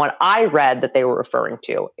 But from what I read that they were referring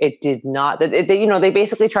to, it did not, they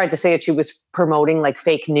basically tried to say that she was promoting like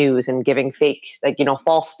fake news and giving fake, like, you know,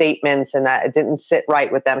 false statements, and that it didn't sit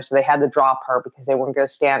right with them. So they had to drop her because they weren't going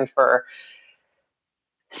to stand for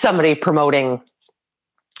somebody promoting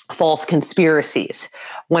false conspiracies.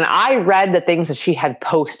 When I read the things that she had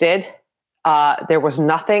posted, there was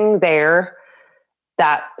nothing there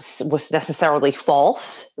that was necessarily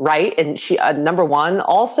false, right? And she, number one,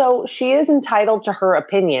 also, she is entitled to her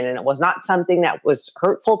opinion, and it was not something that was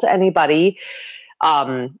hurtful to anybody.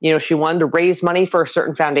 You know, she wanted to raise money for a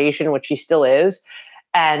certain foundation, which she still is.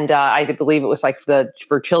 And I believe it was like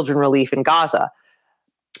for children relief in Gaza.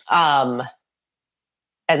 And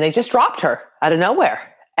they just dropped her out of nowhere.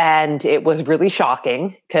 And it was really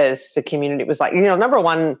shocking because the community was like, you know, number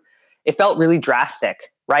one, it felt really drastic,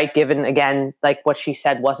 right? Given, again, like what she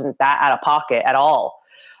said wasn't that out of pocket at all.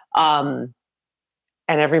 And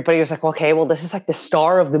everybody was like, okay, well, this is like the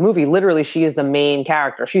star of the movie. Literally, she is the main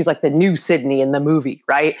character. She's like the new Sydney in the movie,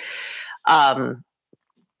 right? We're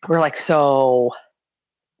like, so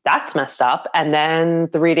that's messed up. And then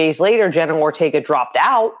 3 days later, Jenna Ortega dropped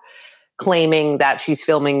out, claiming that she's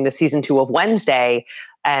filming the season 2 of Wednesday,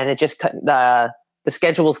 and it just the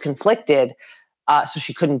schedules conflicted, so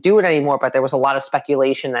she couldn't do it anymore. But there was a lot of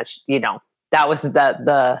speculation that that was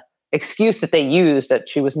the excuse that they used, that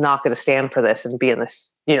she was not going to stand for this and be in this,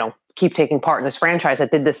 keep taking part in this franchise,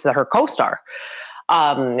 that did this to her co-star,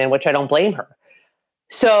 in which I don't blame her.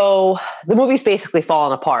 So the movie's basically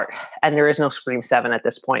fallen apart, and there is no Scream 7 at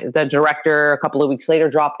this point. The director, a couple of weeks later,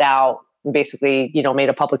 dropped out and basically, made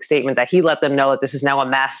a public statement that he let them know that this is now a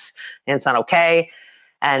mess and it's not okay.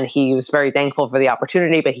 And he was very thankful for the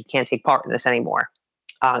opportunity, but he can't take part in this anymore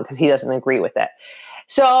because he doesn't agree with it.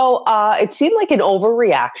 So it seemed like an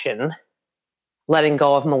overreaction, letting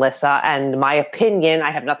go of Melissa. And my opinion,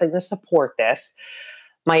 I have nothing to support this.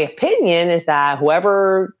 My opinion is that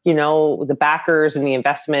whoever, the backers and the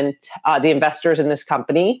investors in this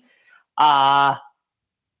company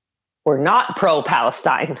were not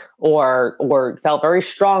pro-Palestine or felt very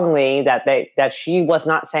strongly that she was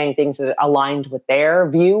not saying things that aligned with their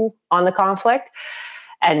view on the conflict.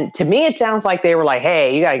 And to me, it sounds like they were like,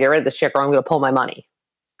 hey, you got to get rid of this chick or I'm going to pull my money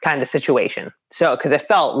kind of situation. So, because it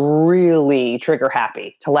felt really trigger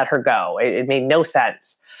happy to let her go. It made no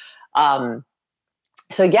sense.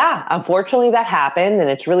 So yeah, unfortunately that happened and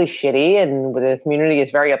it's really shitty. And the community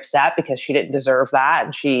is very upset because she didn't deserve that.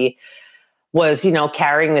 And she was,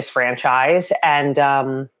 carrying this franchise and,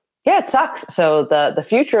 it sucks. So the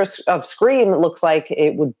future of Scream looks like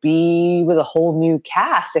it would be with a whole new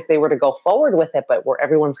cast if they were to go forward with it, but where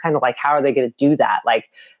everyone's kind of like, how are they going to do that? Like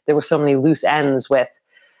there were so many loose ends with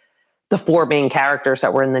the 4 main characters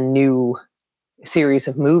that were in the new series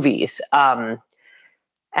of movies. And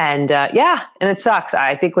it sucks.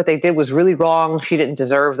 I think what they did was really wrong. She didn't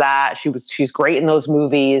deserve that. She's great in those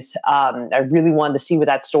movies. I really wanted to see where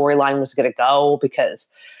that storyline was going to go because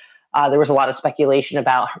there was a lot of speculation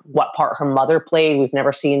about what part her mother played. We've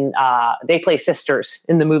never seen, they play sisters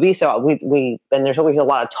in the movie. So and there's always a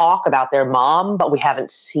lot of talk about their mom, but we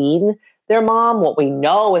haven't seen their mom. What we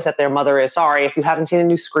know is that their mother is, sorry, if you haven't seen a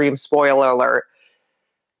new Scream, spoiler alert,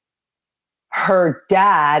 her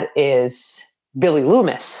dad is Billy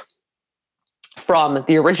Loomis from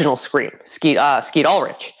the original Scream, Skeet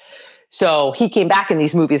Ulrich. So he came back in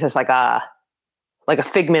these movies as like a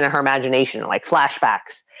figment of her imagination, like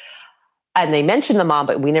flashbacks. And they mentioned the mom,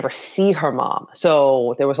 but we never see her mom.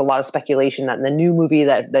 So there was a lot of speculation that in the new movie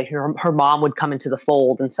that her mom would come into the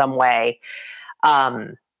fold in some way.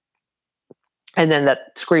 And then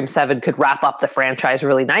that Scream 7 could wrap up the franchise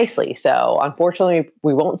really nicely. So unfortunately,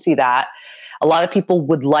 we won't see that. A lot of people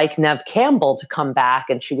would like Neve Campbell to come back,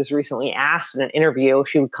 and she was recently asked in an interview if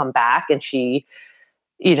she would come back, and she,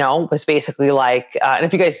 was basically like, and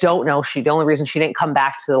if you guys don't know, the only reason she didn't come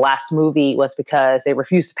back to the last movie was because they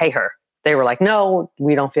refused to pay her. They were like, no,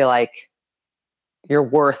 we don't feel like you're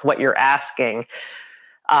worth what you're asking.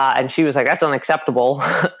 And she was like, that's unacceptable.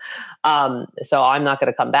 So I'm not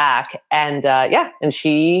going to come back. And and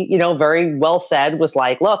she, very well said, was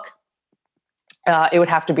like, look, it would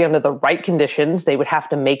have to be under the right conditions. They would have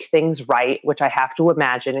to make things right, which I have to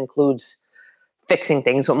imagine includes fixing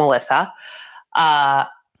things with Melissa.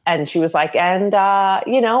 And she was like, and,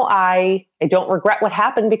 I don't regret what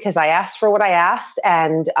happened because I asked for what I asked.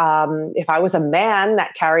 And if I was a man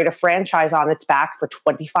that carried a franchise on its back for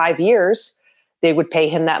 25 years, they would pay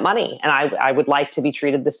him that money. And I would like to be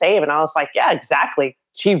treated the same. And I was like, yeah, exactly.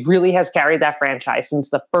 She really has carried that franchise since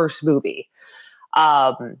the first movie.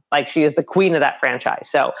 Like she is the queen of that franchise.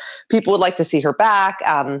 So people would like to see her back.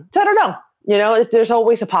 So I don't know. There's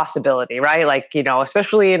always a possibility, right? Like,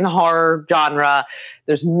 especially in the horror genre,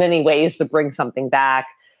 there's many ways to bring something back.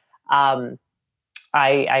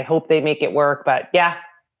 I hope they make it work, but yeah,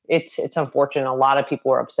 it's unfortunate. A lot of people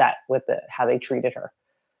were upset with how they treated her.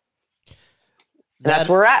 That's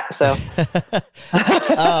where we're at. So,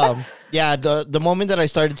 yeah, the moment that I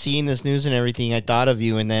started seeing this news and everything, I thought of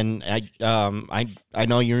you, and then I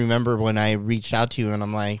know you remember when I reached out to you, and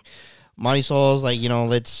I'm like, Marisol's like,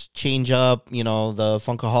 let's change up, the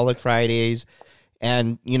Funkaholik Fridays,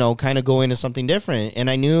 and kind of go into something different. And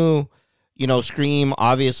I knew, Scream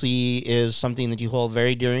obviously is something that you hold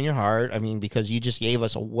very dear in your heart. I mean, because you just gave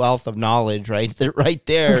us a wealth of knowledge right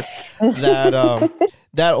there that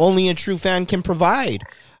that only a true fan can provide.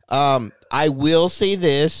 I will say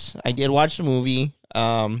this. I did watch the movie.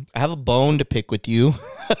 I have a bone to pick with you.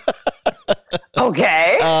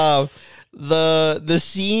 Okay. The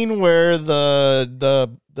scene where the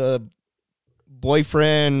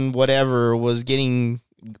boyfriend, whatever, was getting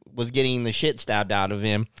the shit stabbed out of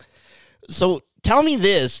him. So tell me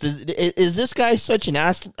this. Is this guy such an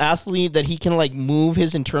athlete that he can like move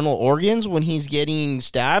his internal organs when he's getting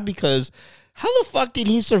stabbed? Because how the fuck did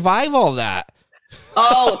he survive all that?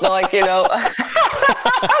 Oh, like, that's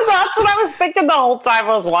what I was thinking the whole time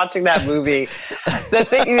I was watching that movie. The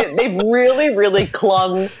thing, they've really, really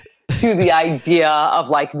clung to the idea of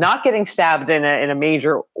like not getting stabbed in a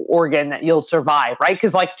major organ that you'll survive, right?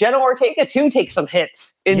 Because like Jenna Ortega too takes some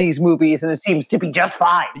hits in these movies, and it seems to be just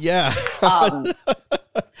fine. Yeah.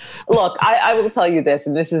 Look, I will tell you this,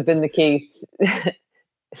 and this has been the case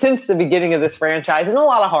since the beginning of this franchise, and a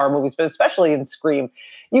lot of horror movies, but especially in Scream,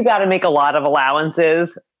 you got to make a lot of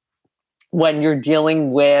allowances when you're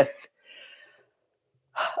dealing with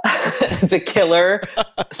the killer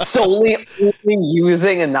solely only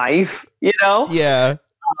using a knife, you know? Yeah.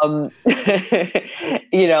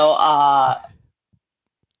 You know,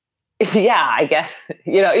 yeah, I guess,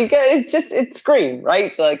 you know, it's Scream,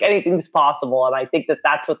 right? So like anything's possible. And I think that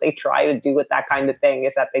that's what they try to do with that kind of thing,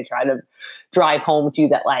 is that they try to drive home to you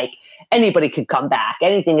that like anybody could come back.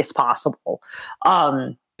 Anything is possible.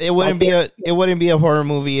 It wouldn't be a horror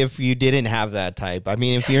movie if you didn't have that type. I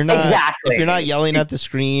mean, if you're not yelling at the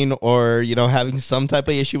screen or, you know, having some type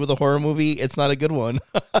of issue with a horror movie, it's not a good one.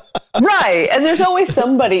 Right. And there's always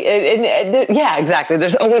somebody, yeah, exactly.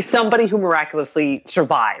 There's always somebody who miraculously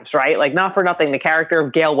survives, right? Like, not for nothing, the character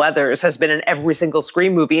of Gale Weathers has been in every single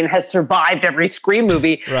Scream movie and has survived every Scream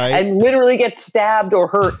movie, right, and literally gets stabbed or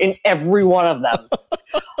hurt in every one of them.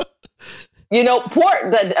 You know,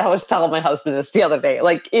 I was telling my husband this the other day,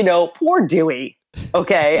 like, you know, poor Dewey.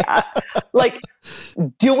 Okay. Like,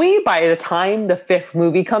 Dewey, by the time the 5th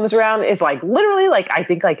movie comes around, is like literally like, I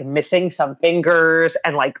think like missing some fingers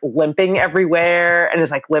and like limping everywhere and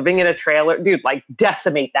is like living in a trailer. Dude, like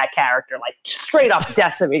decimate that character, like straight up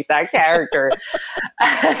decimate that character.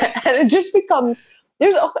 And it just becomes,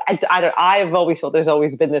 I've always felt there's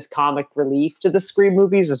always been this comic relief to the Scream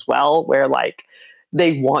movies as well, where like,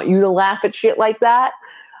 they want you to laugh at shit like that.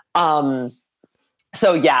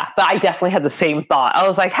 So yeah, but I definitely had the same thought. I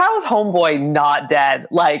was like, how is Homeboy not dead?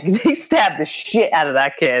 Like, they stabbed the shit out of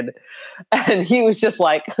that kid. And he was just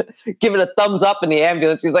like giving a thumbs up in the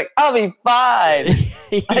ambulance. He's like, I'll be fine.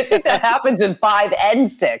 Yeah. I think that happens in 5 and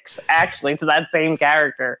 6, actually, to that same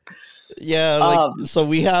character. Yeah, like, so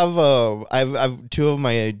we have I've two of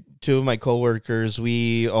my coworkers,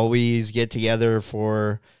 we always get together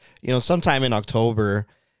for, you know, sometime in October,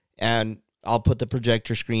 and I'll put the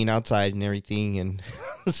projector screen outside and everything, and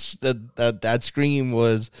that Scream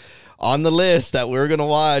was on the list that we were gonna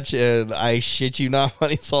watch, and I shit you not,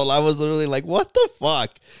 funny soul, I was literally like, what the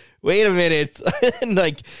fuck? Wait a minute.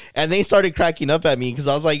 and they started cracking up at me because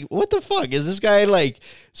I was like, what the fuck? Is this guy like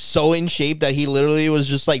so in shape that he literally was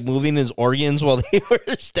just like moving his organs while they were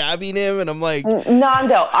stabbing him? And I'm like,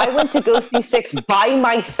 Nando, I went to go see 6 by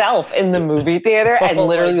myself in the movie theater and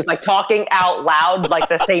literally was like talking out loud, like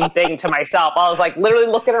the same thing to myself. I was like literally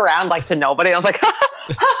looking around like to nobody. I was like,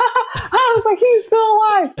 I was like, he's still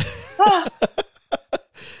alive.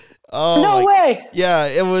 Oh, no way. Yeah,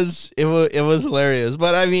 it was hilarious.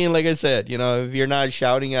 But I mean, like I said, you know, if you're not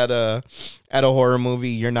shouting at a horror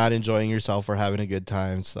movie, you're not enjoying yourself or having a good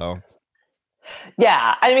time. So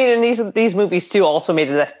yeah, I mean, and these movies too also made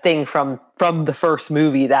it a thing from the first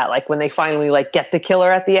movie that like when they finally like get the killer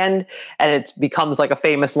at the end, and it becomes like a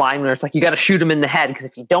famous line where it's like, you got to shoot him in the head, because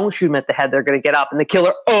if you don't shoot him at the head, they're going to get up, and the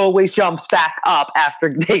killer always jumps back up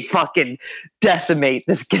after they fucking decimate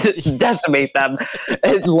them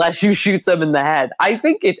unless you shoot them in the head. I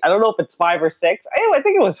don't know if it's 5 or 6. Anyway, I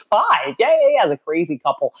think it was 5. Yeah. The crazy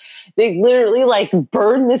couple. They literally like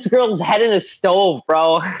burned this girl's head in a stove,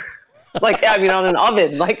 bro. Like, I mean, on an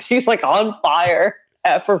oven. Like, she's like on fire.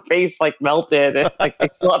 Her face like melted, and like they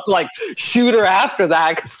still have to like shoot her after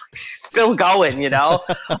that because like, she's still going, you know.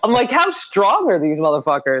 I'm like, how strong are these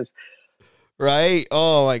motherfuckers? Right?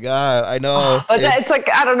 Oh my god, I know. But it's like,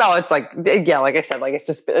 I don't know. It's like, yeah, like I said, like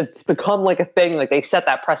it's become like a thing. Like they set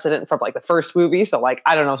that precedent from like the first movie, so like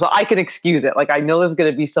I don't know. So I can excuse it. Like I know there's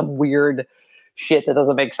gonna be some weird shit that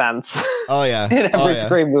doesn't make sense. Oh yeah, in every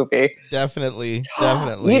Scream movie. Definitely.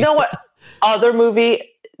 You know what? Other movie?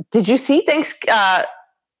 Did you see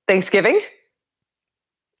Thanksgiving?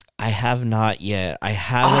 I have not yet. I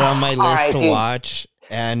have it on my list to watch,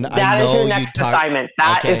 and that I know is your next assignment.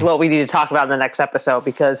 That is what we need to talk about in the next episode,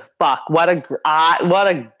 because fuck, what a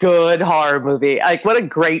good horror movie! Like, what a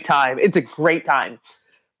great time! It's a great time.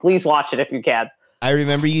 Please watch it if you can. I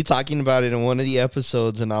remember you talking about it in one of the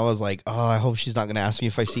episodes, and I was like, "Oh, I hope she's not going to ask me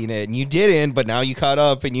if I've seen it." And you didn't, but now you caught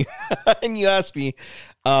up and you and you asked me.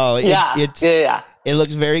 Oh, yeah. It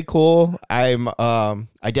looks very cool. I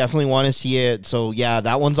definitely want to see it. So yeah,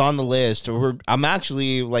 that one's on the list. I'm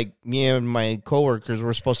actually, like, me and my coworkers,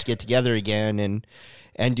 we're supposed to get together again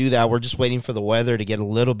and do that. We're just waiting for the weather to get a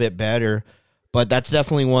little bit better, but that's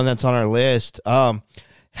definitely one that's on our list.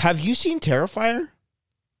 Have you seen Terrifier?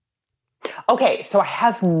 Okay, so I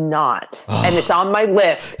have not, and it's on my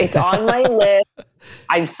list. It's on my list.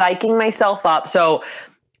 I'm psyching myself up. So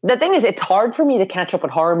the thing is, it's hard for me to catch up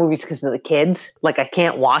with horror movies because of the kids. Like I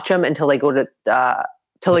can't watch them until they go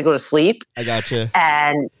to sleep. I gotcha.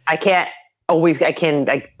 And I can't always. I can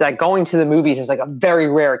like going to the movies is like a very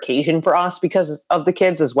rare occasion for us because of the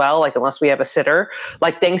kids as well. Like unless we have a sitter.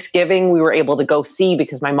 Like Thanksgiving, we were able to go see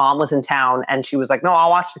because my mom was in town and she was like, "No, I'll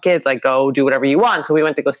watch the kids. Like go do whatever you want." So we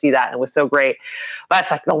went to go see that and it was so great. But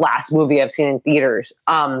that's like the last movie I've seen in theaters.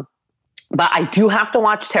 But I do have to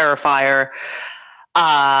watch Terrifier.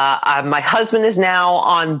 My husband is now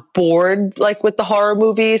on board, like with the horror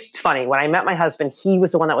movies. It's funny. When I met my husband, he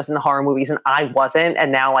was the one that was in the horror movies and I wasn't.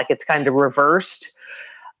 And now like it's kind of reversed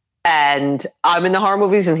and I'm in the horror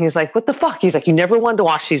movies and he's like, what the fuck? He's like, you never wanted to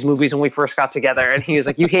watch these movies when we first got together. And he was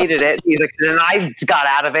like, you hated it. He's like, then I got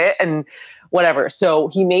out of it and whatever. So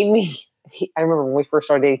he made me, I remember when we first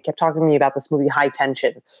started, he kept talking to me about this movie, High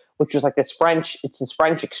Tension, which was like this French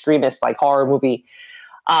extremist, like horror movie.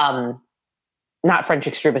 Not French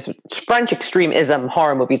extremism, French extremism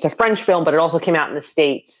horror movie. It's a French film, but it also came out in the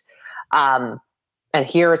States. And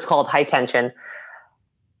here it's called High Tension.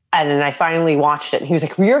 And then I finally watched it. And he was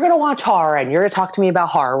like, you're going to watch horror and you're going to talk to me about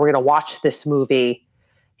horror. We're going to watch this movie.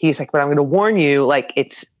 He's like, but I'm going to warn you, like,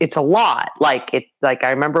 it's a lot. Like I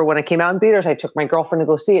remember when it came out in theaters, I took my girlfriend to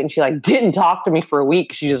go see it and she like didn't talk to me for a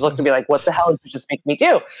week. She just looked at me like, what the hell did you just make me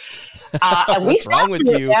do? And what's wrong with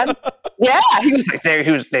you? Yeah. He was like, there. He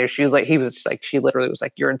was there. She literally was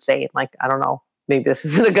like, you're insane. Like, I don't know, maybe this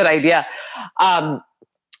isn't a good idea. And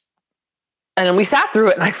then we sat through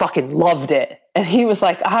it and I fucking loved it. And he was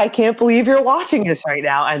like, I can't believe you're watching this right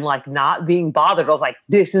now. And like not being bothered. I was like,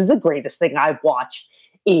 this is the greatest thing I've watched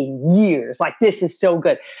in years. Like this is so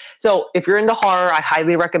good. So if you're into horror, I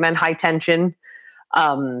highly recommend High Tension.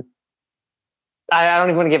 I don't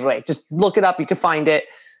even want to give it away. Just look it up. You can find it.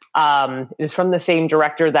 It's from the same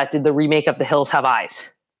director that did the remake of The Hills Have Eyes.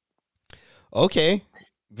 Okay.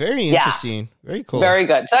 Very interesting. Yeah. Very cool. Very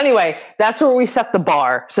good. So anyway, that's where we set the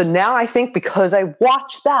bar. So now I think because I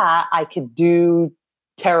watched that, I could do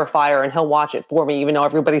Terrifier and he'll watch it for me, even though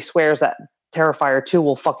everybody swears that Terrifier 2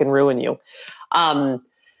 will fucking ruin you.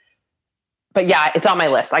 But yeah, it's on my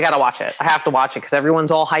list. I got to watch it. I have to watch it because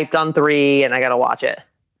everyone's all hyped on 3 and I got to watch it.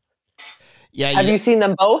 Yeah. Have you seen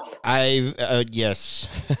them both? Yes.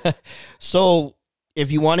 So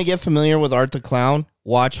if you want to get familiar with Art the Clown,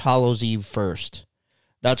 watch Hallows Eve first.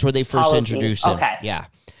 That's where they first introduce him. Okay. Yeah.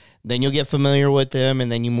 Then you'll get familiar with them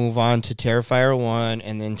and then you move on to Terrifier 1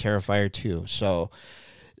 and then Terrifier 2. So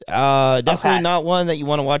definitely not one that you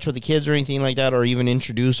want to watch with the kids or anything like that, or even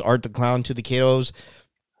introduce Art the Clown to the kiddos.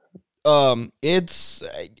 He's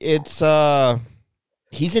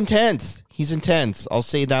intense. He's intense. I'll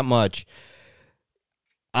say that much.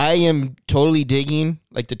 I am totally digging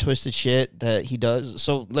like the twisted shit that he does.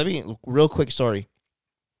 So real quick story.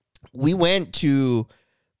 We went to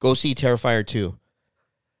go see Terrifier 2.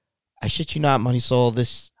 I shit you not, Money Soul.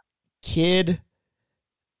 This kid,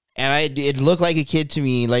 and it looked like a kid to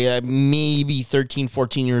me, like maybe 13,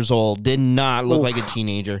 14 years old. Did not look like a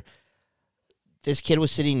teenager. This kid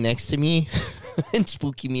was sitting next to me and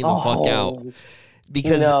spooking me the fuck out.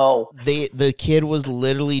 Because the kid was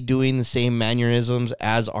literally doing the same mannerisms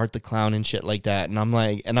as Art the Clown and shit like that. And I'm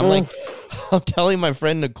like, I'm telling my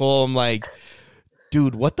friend Nicole, I'm like,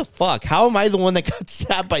 dude, what the fuck? How am I the one that got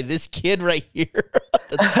stabbed by this kid right here?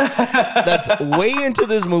 that's way into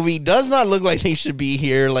this movie. Does not look like they should be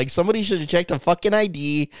here. Like somebody should have checked a fucking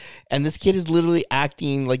ID. And this kid is literally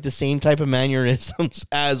acting like the same type of mannerisms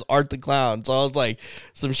as Art the Clown. So I was like,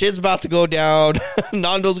 some shit's about to go down.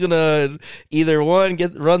 Nando's gonna either one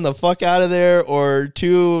run the fuck out of there, or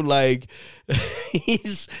two, like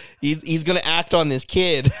he's gonna act on this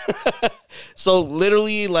kid. So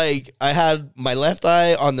literally, like, I had my left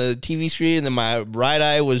eye on the TV screen and then my right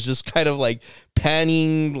eye was just kind of like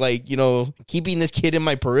panning, like, you know, keeping this kid in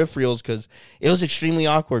my peripherals because it was extremely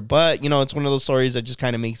awkward. But, you know, it's one of those stories that just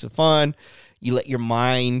kind of makes it fun. You let your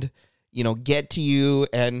mind, you know, get to you,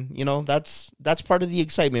 and, you know, that's part of the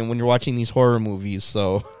excitement when you're watching these horror movies.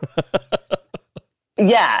 So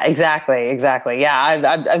yeah, exactly.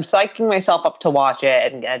 Yeah, I'm psyching myself up to watch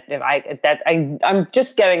it, and I'm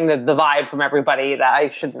just getting the vibe from everybody that I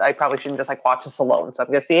probably shouldn't just like watch this alone. So I'm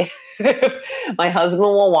gonna see if my husband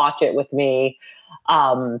will watch it with me,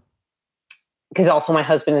 because also my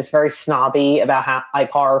husband is very snobby about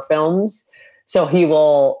horror films, so he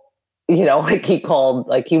will. You know, like he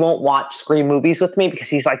won't watch Scream movies with me because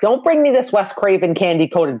he's like, don't bring me this Wes Craven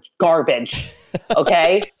candy-coated garbage,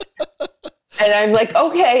 okay? And I'm like,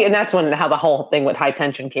 okay. And that's how the whole thing with High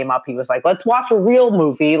Tension came up. He was like, let's watch a real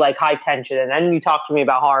movie like High Tension. And then you talk to me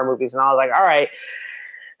about horror movies. And I was like, all right.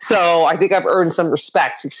 So I think I've earned some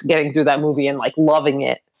respect getting through that movie and like loving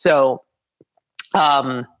it. So,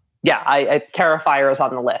 yeah, Terrifier is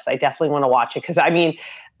on the list. I definitely want to watch it because I mean,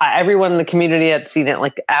 everyone in the community that's seen it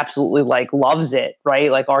like absolutely like loves it,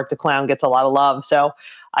 right? Like Art the Clown gets a lot of love. So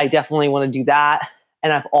I definitely want to do that.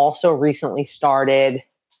 And I've also recently started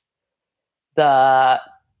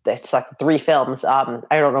it's like 3 films. I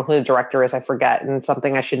don't know who the director is. I forget. And it's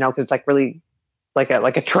something I should know because it's like really like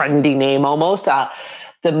a trendy name almost.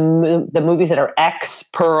 The movies that are X,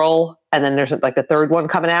 Pearl, and then there's like the third one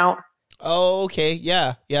coming out. Oh, okay.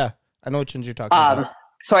 Yeah. I know which ones you're talking about.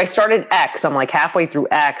 So I started X. I'm like halfway through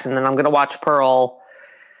X, and then I'm gonna watch Pearl.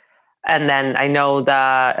 And then I know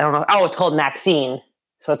I don't know. Oh, it's called Maxine.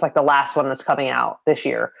 So it's like the last one that's coming out this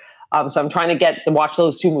year. So I'm trying to watch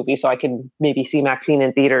those 2 movies so I can maybe see Maxine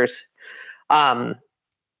in theaters. And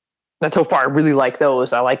so far, I really like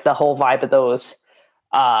those. I like the whole vibe of those.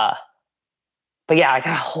 But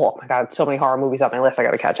yeah, oh my God, so many horror movies on my list I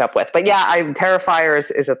got to catch up with. But yeah, Terrifier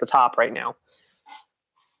is at the top right now.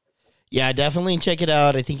 Yeah, definitely check it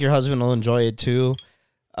out. I think your husband will enjoy it too.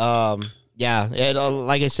 Yeah, and,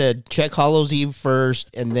 like I said, check Hallows Eve first,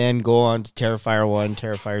 and then go on to Terrifier 1,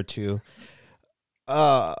 Terrifier 2.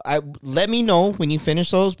 Let me know when you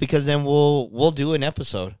finish those, because then we'll do an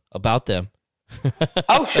episode about them.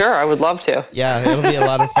 Oh, sure, I would love to. Yeah, it'll be a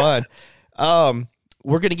lot of fun.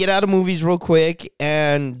 We're gonna get out of movies real quick,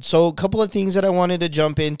 and so a couple of things that I wanted to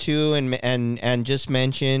jump into and just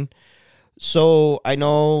mention. So I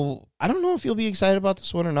don't know if you'll be excited about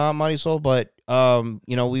this one or not, Marisol, but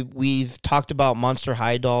you know, we've talked about Monster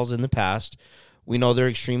High dolls in the past. We know they're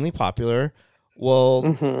extremely popular.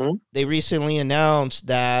 Well, They recently announced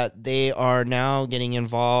that they are now getting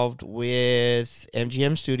involved with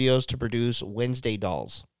MGM Studios to produce Wednesday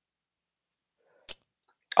dolls.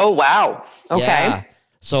 Oh, wow. Okay. Yeah.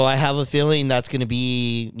 So I have a feeling that's going to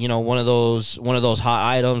be, you know, one of those hot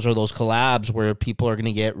items or those collabs where people are going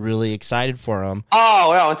to get really excited for them.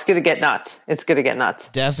 Oh, no, it's going to get nuts. It's going to get nuts.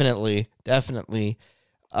 Definitely. You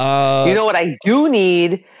know what I do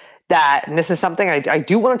need and this is something I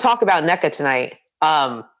do want to talk about NECA tonight.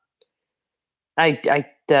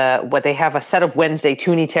 What they have a set of Wednesday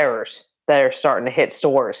Toonie Terrors that are starting to hit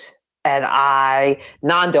stores. And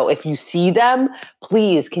Nando, if you see them,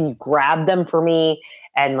 please, can you grab them for me?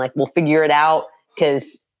 And like, we'll figure it out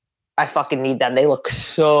because I fucking need them. They look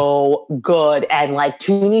so good. And like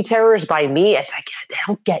Toonie Terrors by me, it's like, they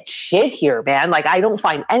don't get shit here, man. Like I don't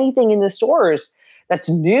find anything in the stores that's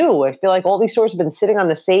new. I feel like all these stores have been sitting on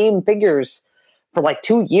the same figures for like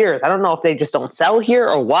 2 years. I don't know if they just don't sell here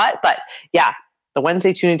or what, but yeah, the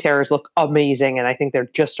Wednesday Toonie Terrors look amazing. And I think they're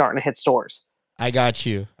just starting to hit stores. I got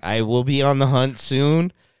you. I will be on the hunt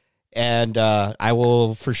soon. And I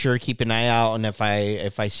will for sure keep an eye out, and if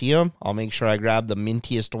I see them, I'll make sure I grab the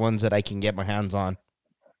mintiest ones that I can get my hands on.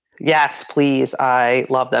 Yes, please. I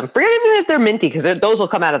love them. Forget even if they're minty, because those will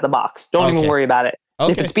come out of the box. Don't even worry about it.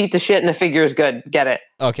 Okay. If it's beat the shit and the figure is good, get it.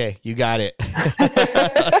 Okay, you got it.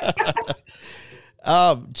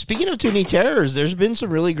 Speaking of Toonie Terrors, there's been some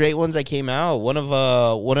really great ones that came out. One of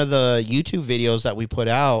the YouTube videos that we put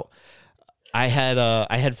out, I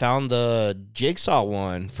had found the Jigsaw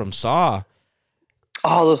one from Saw.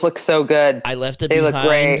 Oh, those look so good. I left it behind look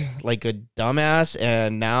great. Like a dumbass,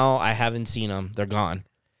 and now I haven't seen them. They're gone.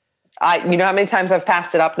 You know how many times I've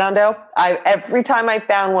passed it up, Nando? Every time I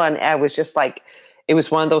found one, I was just like, it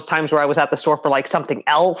was one of those times where I was at the store for like something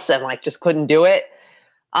else and like just couldn't do it.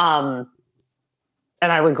 And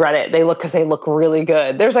I regret it. They look really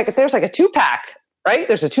good. There's like a 2-pack, right?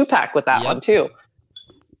 There's a 2-pack with that one too.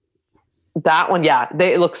 That one, yeah,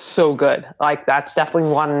 it looks so good. Like that's definitely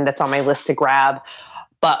one that's on my list to grab.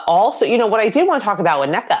 But also, you know, what I did want to talk about with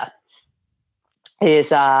NECA is,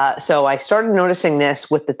 so I started noticing this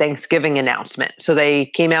with the Thanksgiving announcement. So they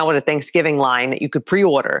came out with a Thanksgiving line that you could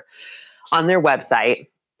pre-order on their website.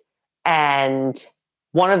 And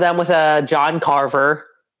one of them was a John Carver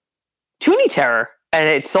Toonie Terror. And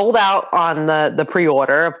it sold out on the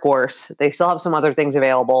pre-order, of course. They still have some other things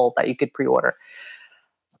available that you could pre-order.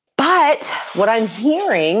 But what I'm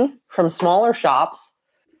hearing from smaller shops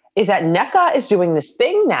is that NECA is doing this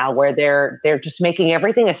thing now where they're just making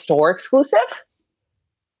everything a store exclusive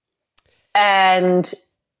and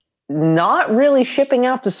not really shipping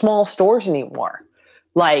out to small stores anymore.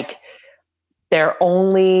 Like they're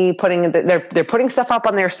only putting stuff up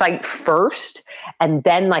on their site first, and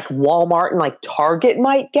then like Walmart and like Target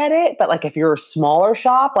might get it. But like if you're a smaller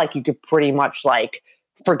shop, like you could pretty much like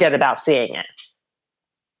forget about seeing it.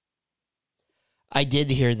 I did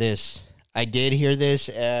hear this,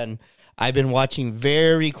 and I've been watching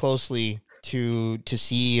very closely to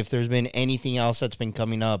see if there's been anything else that's been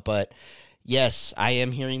coming up. But yes, I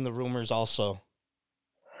am hearing the rumors also.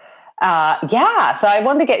 Yeah, so I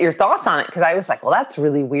wanted to get your thoughts on it because I was like, well, that's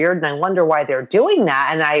really weird, and I wonder why they're doing that.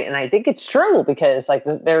 And I think it's true because like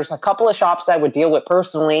there's a couple of shops I would deal with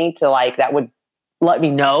personally to like that would let me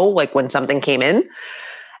know like when something came in.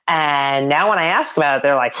 And now when I ask about it,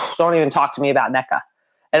 they're like, don't even talk to me about NECA.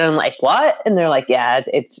 And I'm like, what? And they're like, yeah,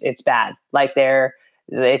 it's bad. Like they're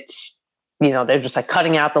just like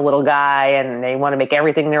cutting out the little guy and they want to make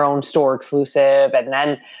everything their own store exclusive. And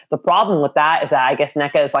then the problem with that is that I guess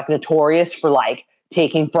NECA is like notorious for like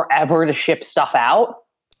taking forever to ship stuff out.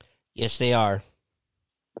 Yes, they are.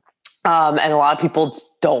 And a lot of people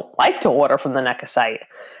don't like to order from the NECA site.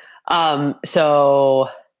 So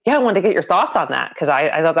yeah, I wanted to get your thoughts on that because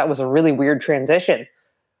I thought that was a really weird transition.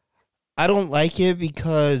 I don't like it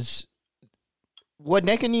because what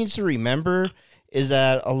NECA needs to remember is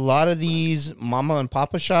that a lot of these mama and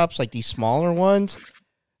papa shops, like these smaller ones,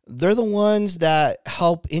 they're the ones that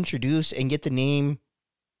help introduce and get the name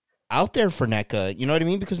out there for NECA. You know what I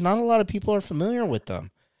mean? Because not a lot of people are familiar with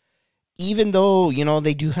them. Even though, you know,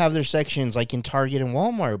 they do have their sections like in Target and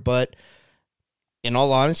Walmart. But in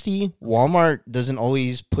all honesty, Walmart doesn't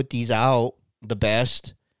always put these out the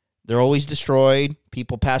best. They're always destroyed.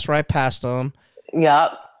 People pass right past them.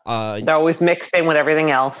 Yep. They're always mixed in with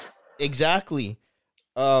everything else. Exactly.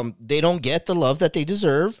 They don't get the love that they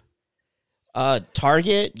deserve.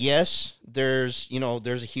 Target, yes, there's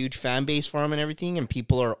a huge fan base for them and everything, and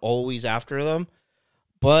people are always after them.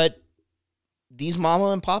 But these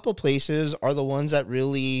mama and papa places are the ones that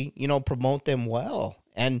really, promote them well.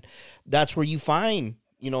 And that's where you find,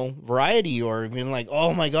 variety or being like,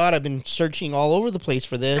 oh my God, I've been searching all over the place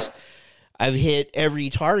for this. I've hit every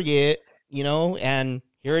Target, and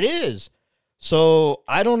here it is. So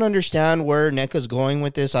I don't understand where NECA's going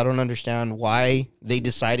with this. I don't understand why they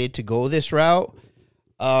decided to go this route.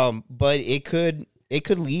 But it could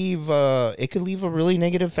leave a really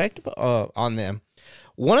negative effect on them.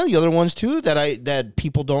 One of the other ones too that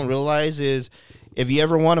people don't realize is if you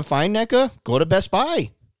ever want to find NECA, go to Best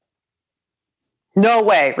Buy. No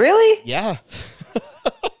way, really? Yeah.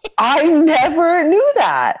 I never knew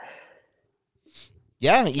that.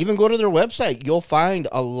 Yeah, even go to their website. You'll find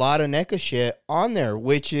a lot of NECA shit on there,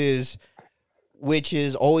 which is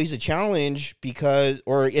always a challenge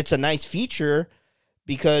or it's a nice feature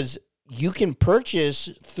because you can purchase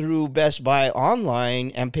through Best Buy online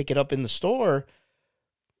and pick it up in the store.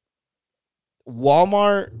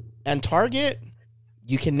 Walmart and Target,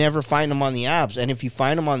 you can never find them on the apps. And if you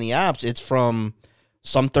find them on the apps, it's from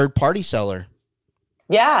some third-party seller.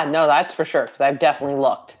 Yeah, no, that's for sure, because I've definitely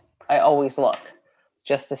looked. I always look.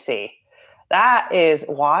 Just to see. That is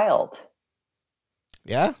wild.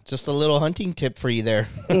 Yeah, just a little hunting tip for you there.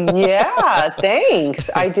 Yeah, thanks.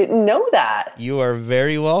 I didn't know that. You are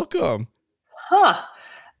very welcome. Huh.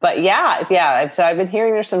 But yeah. So I've been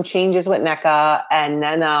hearing there's some changes with NECA, and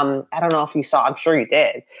then I don't know if you saw. I'm sure you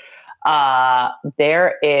did.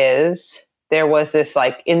 There was this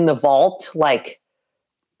like in the vault, like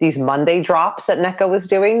these Monday drops that NECA was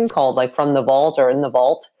doing called like From the Vault or In the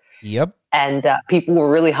Vault. Yep. And people were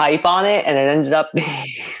really hype on it, and it ended up being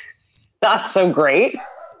not so great.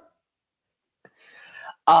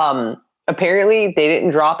 Apparently, they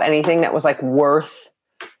didn't drop anything that was like worth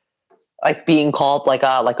like being called like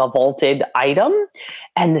a vaulted item.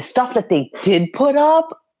 And the stuff that they did put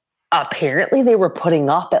up, apparently they were putting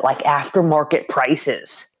up at like aftermarket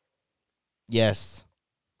prices. Yes.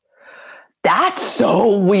 That's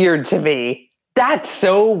so weird to me.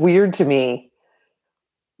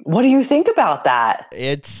 What do you think about that?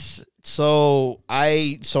 It's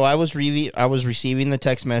I was receiving the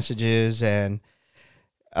text messages and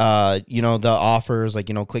the offers like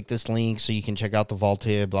click this link so you can check out the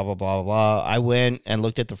vaulted blah blah blah blah. I went and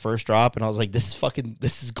looked at the first drop and I was like,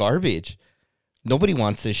 this is garbage. Nobody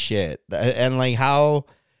wants this shit. And like how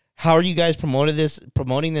are you guys promoting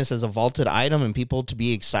this as a vaulted item and people to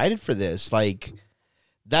be excited for this? Like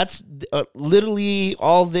that's literally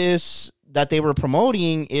all this that they were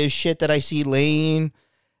promoting is shit that I see laying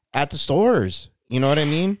at the stores. You know what I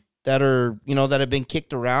mean? That are, that have been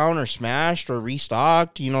kicked around or smashed or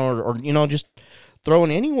restocked, or just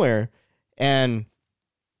thrown anywhere. And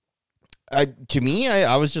to me,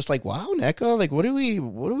 I was just like, wow, NECA, like, what are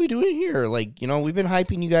we doing here? Like, we've been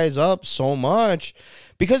hyping you guys up so much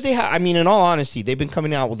because in all honesty, they've been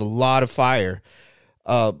coming out with a lot of fire.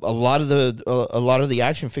 A lot of the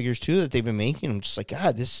action figures too that they've been making. I'm just like,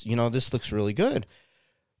 God, this looks really good.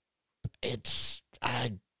 It's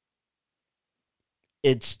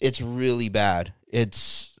really bad.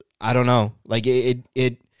 I don't know. Like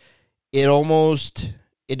it it almost,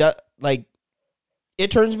 it does, like, it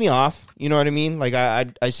turns me off. You know what I mean? Like,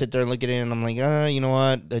 I sit there and look at it and I'm like, you know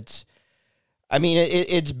what? It's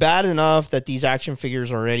bad enough that these action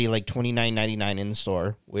figures are already like $29.99 in the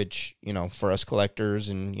store, which, you know, for us collectors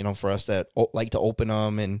and, you know, for us that like to open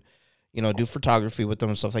them and, you know, do photography with them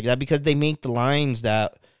and stuff like that, because they make the lines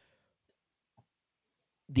that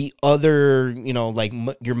the other, you know, like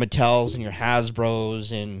your Mattels and your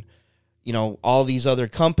Hasbros and, you know, all these other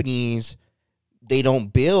companies, they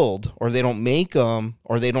don't build, or they don't make them,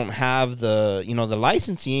 or they don't have the, you know, the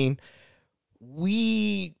licensing.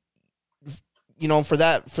 We, you know, for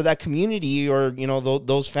that community, or, you know,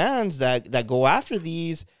 those fans that go after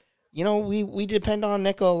these, you know, we depend on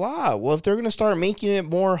NECA a lot. Well, if they're going to start making it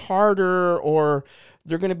more harder, or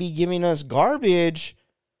they're going to be giving us garbage,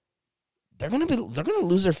 they're going to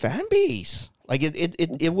lose their fan base. Like,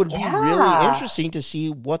 it would be really interesting to see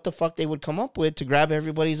what the fuck they would come up with to grab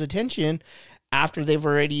everybody's attention after they've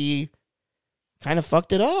already kind of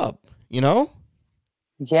fucked it up, you know?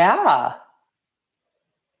 Yeah.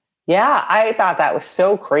 Yeah, I thought that was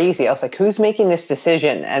so crazy. I was like, who's making this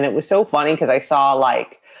decision? And it was so funny because I saw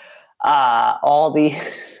like all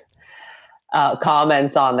these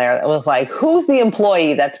comments on there. It was like, who's the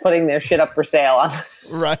employee that's putting their shit up for sale on,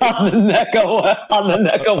 right. on the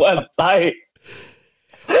NECA website?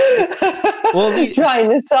 Well, trying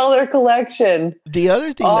to sell their collection. The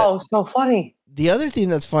other thing so funny. The other thing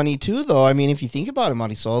that's funny too, though, I mean, if you think about it,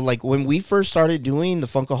 Marisol, like when we first started doing the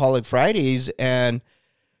Funkaholik Fridays, and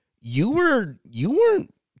you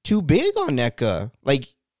weren't too big on NECA. Like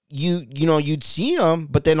you know, you'd see them,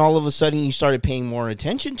 but then all of a sudden you started paying more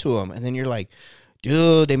attention to them, and then you're like,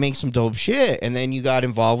 dude, they make some dope shit. And then you got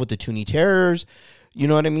involved with the Toonie Terrors, you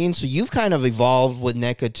know what I mean? So you've kind of evolved with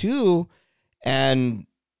NECA too, and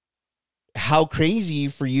how crazy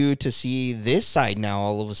for you to see this side now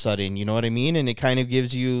all of a sudden, you know what I mean? And it kind of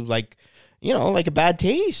gives you like, you know, like a bad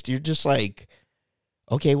taste. You're just like,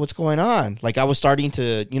 okay, what's going on? Like I was starting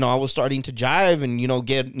to jive and, you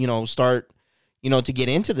know, to get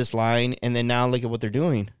into this line. And then now look at what they're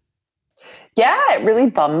doing. Yeah, it really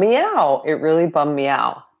bummed me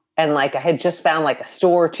out. And like, I had just found like a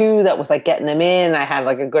store too that was like getting them in. I had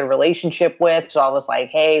like a good relationship with. So I was like,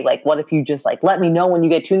 hey, like, what if you just like, let me know when you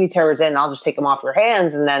get Toonie Terrors in, I'll just take them off your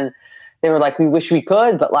hands. And then they were like, we wish we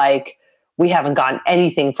could, but like, we haven't gotten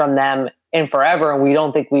anything from them in forever. And we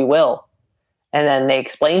don't think we will. And then they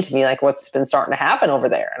explained to me like what's been starting to happen over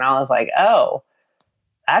there. And I was like, oh,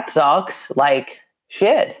 that sucks. Like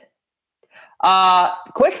shit.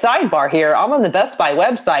 Quick sidebar here. I'm on the Best Buy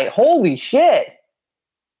website. Holy shit.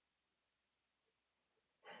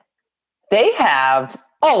 They have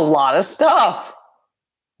a lot of stuff.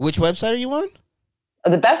 Which website are you on?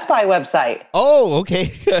 The Best Buy website. Oh,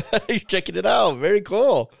 okay. You're checking it out. Very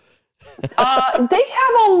cool. They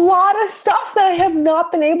have a lot of stuff that I have not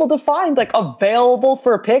been able to find, like, available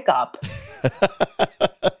for pickup.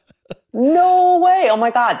 No way. Oh,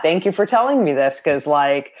 my God. Thank you for telling me this, because,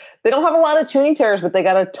 like, they don't have a lot of Toonie Terrors, but they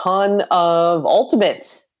got a ton of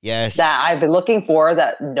Ultimates. Yes. That I've been looking for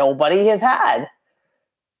that nobody has had.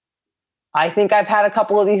 I think I've had a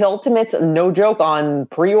couple of these Ultimates, no joke, on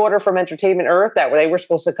pre-order from Entertainment Earth that they were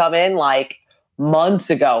supposed to come in like months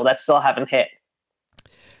ago that still haven't hit.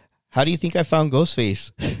 How do you think I found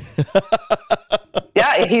Ghostface?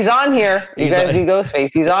 Yeah, he's on here. You guys see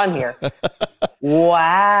Ghostface. He's on here.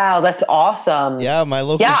 Wow, that's awesome. Yeah, my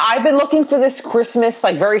local. Yeah, I've been looking for this Christmas,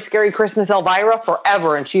 like very scary Christmas Elvira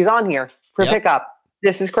forever, and she's on here for pickup.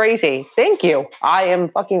 This is crazy. Thank you. I am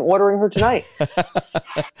fucking ordering her tonight.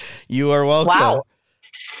 You are welcome. Wow.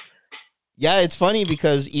 Yeah, it's funny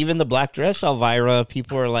because even the black dress Elvira,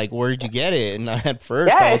 people are like, where'd you get it? And at first,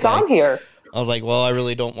 yeah, it's on here. I was like, well, I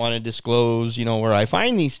really don't want to disclose, you know, where I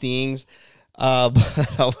find these things. But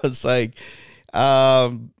I was like,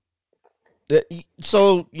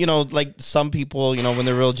 so, you know, like some people, you know, when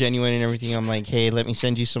they're real genuine and everything, I'm like, hey, let me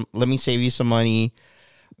save you some money.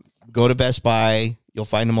 Go to Best Buy. You'll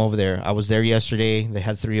find them over there. I was there yesterday. They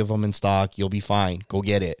had 3 of them in stock. You'll be fine. Go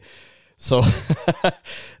get it. So,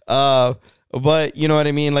 but you know what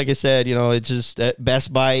I mean? Like I said, you know, it's just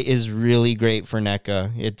Best Buy is really great for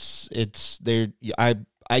NECA. It's there.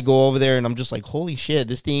 I go over there and I'm just like, holy shit,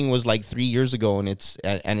 this thing was like 3 years ago and it's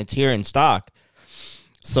here in stock.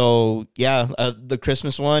 So yeah, the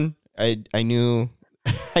Christmas one, I knew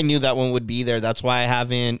that one would be there. That's why I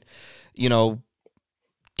haven't, you know,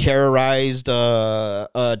 terrorized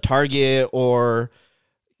a Target or,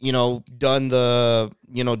 you know, done the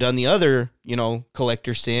other, you know,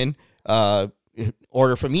 collector sin.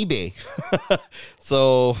 order from eBay.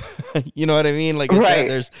 So, you know what I mean? Like I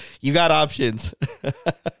said, you got options.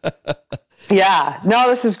 Yeah, no,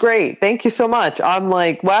 this is great. Thank you so much. I'm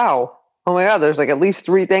like, wow. Oh my God, there's like at least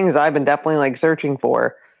 3 things I've been definitely like searching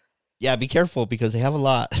for. Yeah, be careful because they have a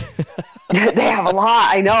lot. They have a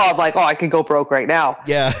lot. I know. I'm like, oh, I could go broke right now.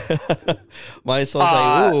 Yeah. My soul's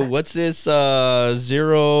like, ooh, what's this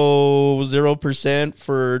 0%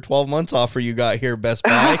 for 12 months offer you got here, Best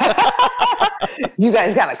Buy? You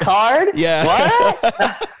guys got a card? Yeah. What?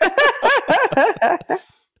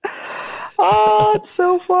 Oh, it's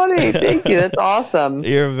so funny. Thank you. That's awesome.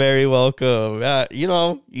 You're very welcome. You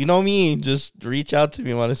know me. Just reach out to me,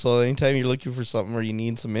 Marisol. Anytime you're looking for something or you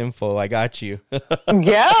need some info, I got you.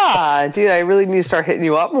 Yeah, dude, I really need to start hitting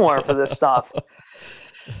you up more for this stuff.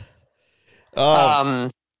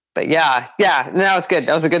 But yeah, no, that was good.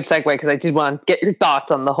 That was a good segue because I did want to get your thoughts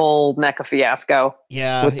on the whole NECA fiasco.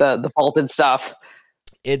 Yeah, with the faulted stuff.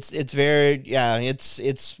 It's very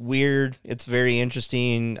it's weird. It's very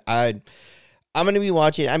interesting. I'm going to be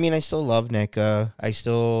watching. I mean, I still love NECA. I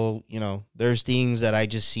still, there's things that I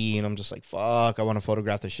just see and I'm just like, fuck, I want to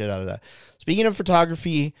photograph the shit out of that. Speaking of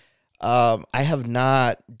photography, I have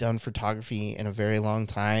not done photography in a very long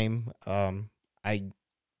time. I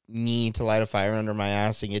need to light a fire under my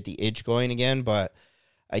ass and get the itch going again. But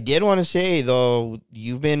I did want to say, though,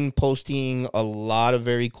 you've been posting a lot of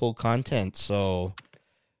very cool content. So,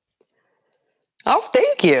 oh,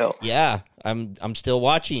 thank you. Yeah, I'm still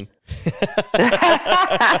watching.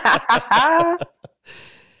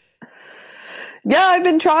 Yeah, I've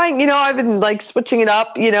been trying, I've been like switching it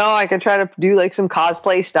up, I could try to do like some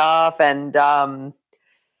cosplay stuff and, I'll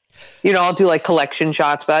do like collection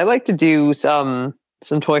shots, but I like to do some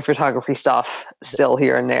toy photography stuff still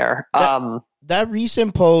here and there. That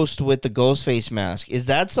recent post with the ghost face mask, is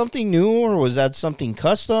that something new or was that something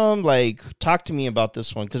custom? Like, talk to me about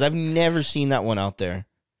this one because I've never seen that one out there.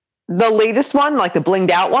 The latest one, like the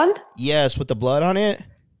blinged out one? Yes, with the blood on it.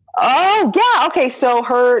 Oh, yeah. Okay, so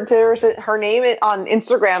her name on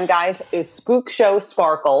Instagram, guys, is Spook Show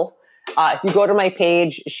Sparkle. If you go to my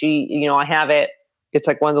page, I have it. It's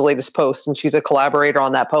like one of the latest posts, and she's a collaborator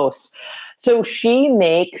on that post. So she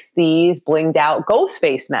makes these blinged out ghost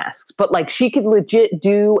face masks, but like she could legit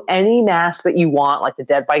do any mask that you want, like the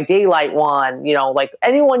Dead by Daylight one, like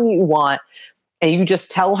anyone you want. And you just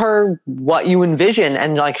tell her what you envision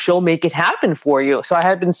and like she'll make it happen for you. So I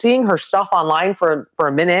had been seeing her stuff online for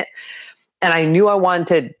a minute and I knew I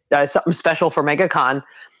wanted something special for MegaCon.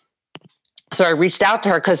 So I reached out to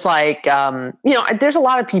her because like, there's a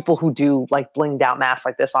lot of people who do like blinged out masks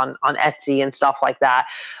like this on Etsy and stuff like that.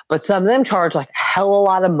 But some of them charge like hell a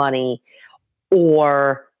lot of money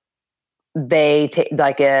or they take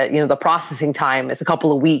like the processing time is a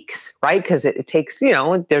couple of weeks, right? Because it takes,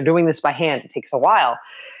 they're doing this by hand. It takes a while.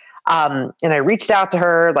 And I reached out to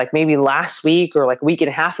her like maybe last week or like a week and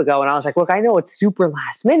a half ago. And I was like, look, I know it's super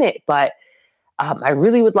last minute, but I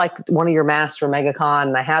really would like one of your masks for MegaCon.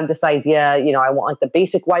 And I have this idea, I want like the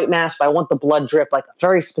basic white mask, but I want the blood drip like a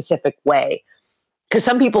very specific way. Because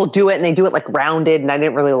some people do it and they do it like rounded. And I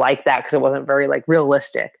didn't really like that because it wasn't very like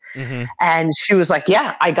realistic. Mm-hmm. And she was like,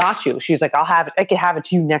 yeah, I got you. She was like, I could have it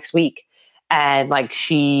to you next week. And like,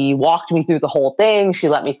 she walked me through the whole thing. She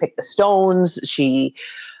let me pick the stones. She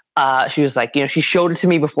was like, she showed it to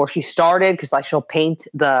me before she started. Cause like she'll paint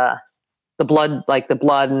the blood, like the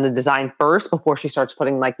blood and the design first before she starts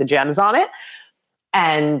putting like the gems on it.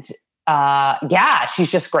 And yeah, she's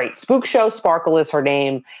just great. Spook Show Sparkle is her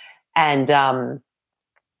name. And,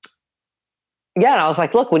 yeah, and I was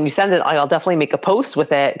like, look, when you send it, I'll definitely make a post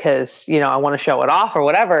with it because, I want to show it off or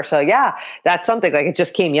whatever. So, yeah, that's something like it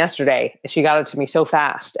just came yesterday. She got it to me so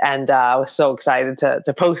fast and I was so excited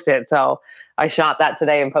to post it. So I shot that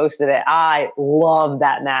today and posted it. I love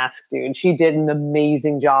that mask, dude. She did an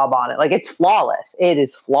amazing job on it. Like, it's flawless. It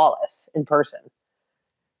is flawless in person.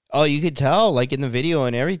 Oh, you could tell, like, in the video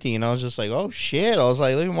and everything. And I was just like, oh, shit. I was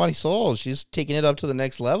like, look at Monty Soul. She's taking it up to the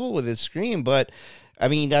next level with this screen. But I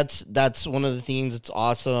mean, that's one of the themes that's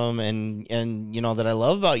awesome and that I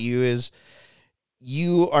love about you is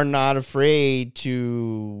you are not afraid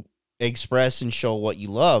to express and show what you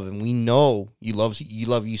love, and we know you love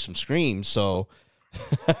you some Scream, so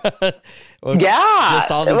yeah, just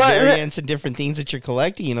all these variants and different things that you're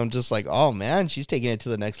collecting, and I'm just like, oh man, she's taking it to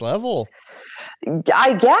the next level.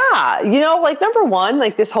 Like number one,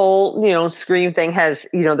 like this whole, Scream thing has,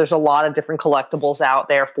 there's a lot of different collectibles out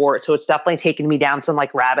there for it. So it's definitely taken me down some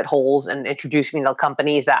like rabbit holes and introduced me to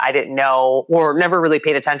companies that I didn't know or never really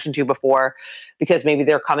paid attention to before because maybe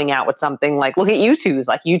they're coming out with something like, look at U2's,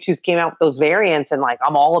 like U2's came out with those variants and like,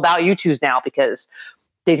 I'm all about U2's now because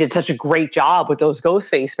they did such a great job with those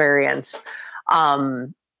Ghostface variants.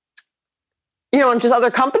 And just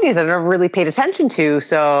other companies that I never really paid attention to.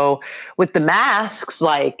 So with the masks,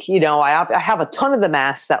 like, I have a ton of the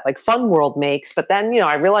masks that like Fun World makes, but then,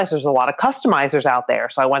 I realized there's a lot of customizers out there.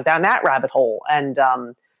 So I went down that rabbit hole and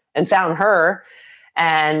found her.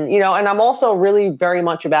 And, and I'm also really very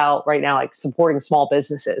much about right now, like supporting small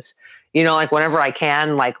businesses, like whenever I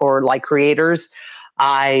can, or creators,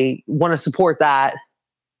 I want to support that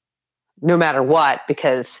no matter what,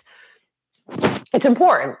 because it's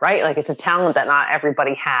important, right? Like it's a talent that not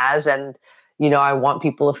everybody has. And, I want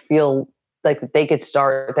people to feel like that they could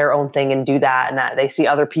start their own thing and do that. And that they see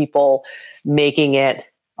other people making it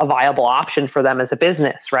a viable option for them as a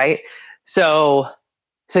business. Right. So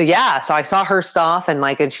yeah, so I saw her stuff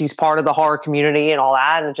and she's part of the horror community and all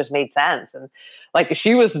that. And it just made sense. And like,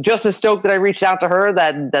 she was just as stoked that I reached out to her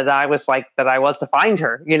that I was to find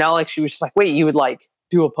her, she was just like, wait, you would like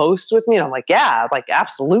do a post with me? And I'm like, yeah, like,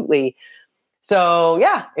 absolutely. So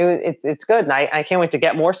yeah, it's good. And I can't wait to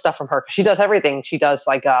get more stuff from her. She does everything. She does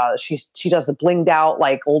she does a blinged out,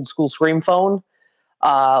 like old school Scream phone,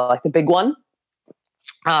 like the big one.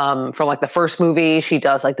 From like the first movie, she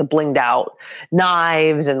does like the blinged out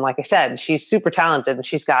knives. And like I said, she's super talented and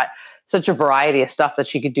she's got such a variety of stuff that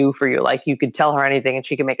she could do for you. Like you could tell her anything and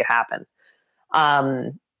she can make it happen.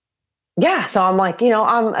 Yeah, so I'm like,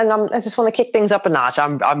 I just want to kick things up a notch.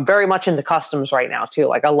 I'm very much into customs right now too.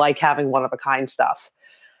 Like I like having one of a kind stuff.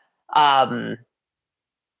 So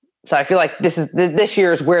I feel like this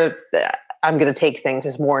year is where I'm going to take things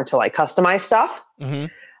is more into like customized stuff.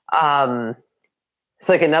 Mm-hmm.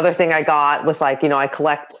 So like another thing I got was like, I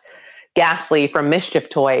collect Ghastly from Mischief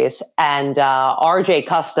Toys and RJ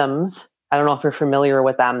Customs. I don't know if you're familiar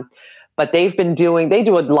with them. But they do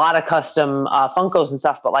a lot of custom Funkos and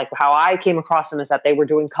stuff. But like how I came across them is that they were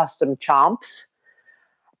doing custom chomps.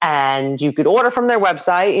 And you could order from their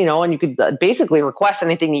website, and you could basically request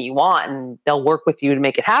anything that you want. And they'll work with you to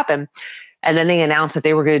make it happen. And then they announced that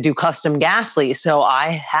they were going to do custom Ghastly. So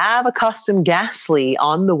I have a custom Ghastly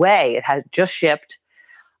on the way. It has just shipped.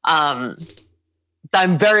 I'm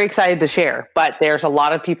very excited to share. But there's a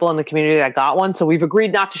lot of people in the community that got one. So we've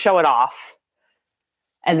agreed not to show it off.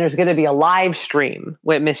 And there's going to be a live stream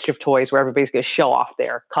with Mischief Toys where everybody's going to show off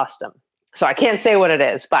their custom. So I can't say what it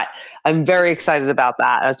is, but I'm very excited about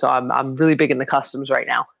that. And so I'm really big into customs right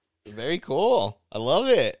now. Very cool. I love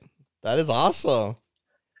it. That is awesome.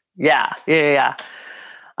 Yeah. Yeah.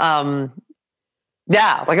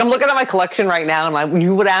 Like I'm looking at my collection right now and like,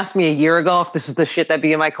 you would ask me a year ago if this was the shit that'd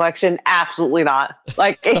be in my collection. Absolutely not.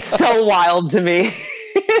 Like it's so wild to me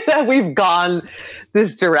that we've gone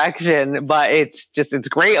this direction, but it's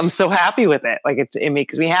great. I'm so happy with it. Like it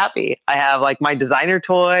makes me happy. I have like my designer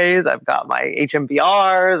toys. I've got my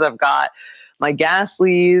HMBRs. I've got my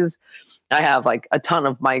Ghastlies. I have like a ton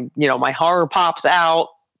of my, my horror pops out.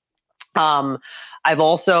 I've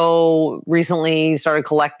also recently started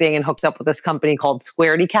collecting and hooked up with this company called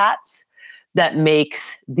Squaredy Cats that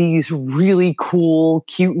makes these really cool,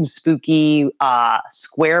 cute and spooky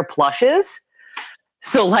square plushes.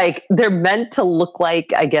 So like they're meant to look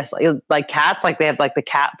like, I guess, like cats, like they have like the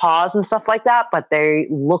cat paws and stuff like that, but they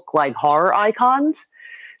look like horror icons.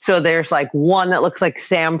 So there's like one that looks like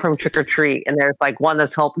Sam from Trick or Treat, and there's like one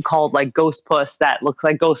that's called like Ghost Puss that looks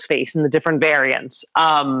like Ghostface in the different variants.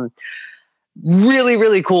 Really,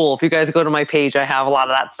 really cool. If you guys go to my page, I have a lot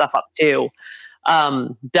of that stuff up too.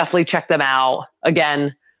 Definitely check them out.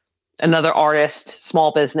 Again, another artist,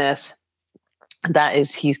 small business.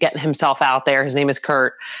 He's getting himself out there. His name is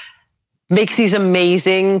Kurt. Makes these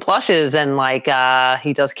amazing plushes and like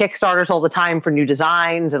he does Kickstarters all the time for new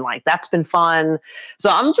designs and like that's been fun. So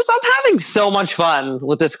I'm having so much fun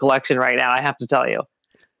with this collection right now, I have to tell you.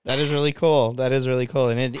 That is really cool.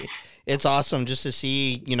 And it's awesome just to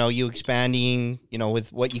see, you expanding,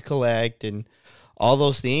 with what you collect and all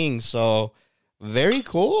those things. So very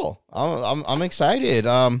cool. I'm excited.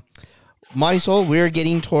 Marisol, we're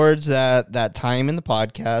getting towards that time in the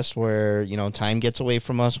podcast where, time gets away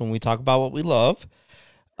from us when we talk about what we love.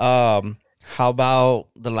 How about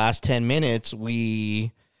the last 10 minutes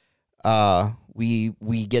we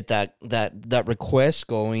get that request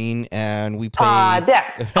going and we play pod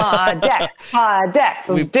deck.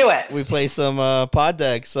 Let's do it. We play some pod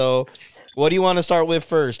deck. So what do you want to start with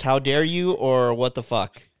first? How dare you or what the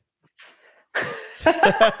fuck?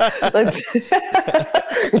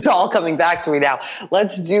 It's all coming back to me now.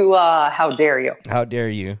 Let's do how dare you. How dare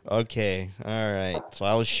you? Okay. All right. So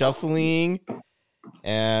I was shuffling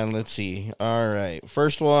and let's see. All right.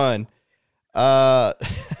 First one. Have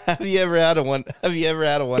you ever had a one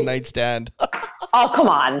night stand? Oh, come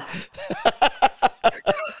on.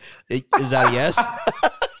 Is that a yes?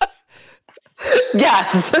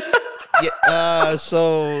 Yes.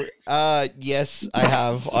 Yes, I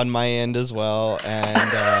have on my end as well,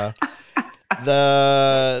 and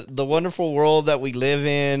the wonderful world that we live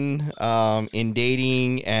in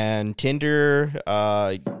dating and Tinder,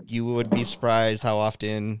 you would be surprised how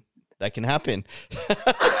often that can happen.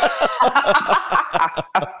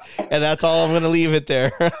 And that's all I'm going to leave it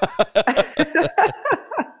there.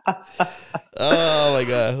 Oh my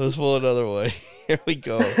God. Let's pull another one. Here we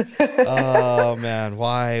go. Oh man.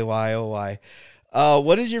 Why? Oh, why?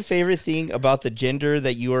 What is your favorite thing about the gender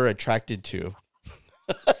that you are attracted to?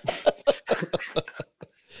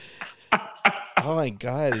 Oh my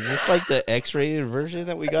God. Is this like the X-rated version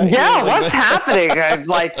that we got? Yeah, here? what's happening? I'm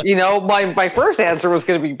like, my first answer was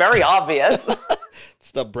going to be very obvious.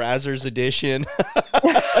 It's the Brazzers edition.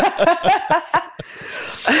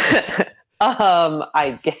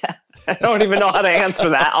 I guess I don't even know how to answer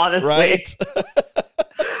that, honestly. Right?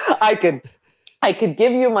 I could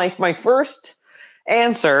give you my first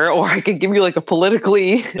answer, or I could give you like a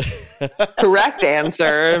politically correct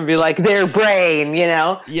answer and be like their brain,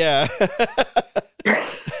 Yeah.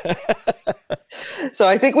 So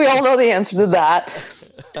I think we all know the answer to that.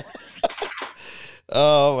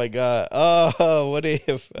 Oh my God. Oh, what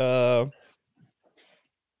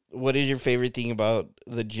is your favorite thing about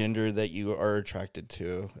the gender that you are attracted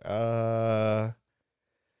to?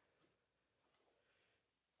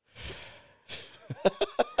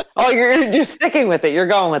 Oh, you're sticking with it. You're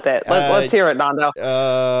going with it. Let's hear it, Nando.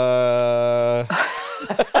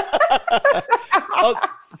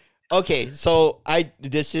 Okay, so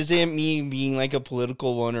this isn't me being like a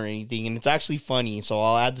political one or anything, and it's actually funny, so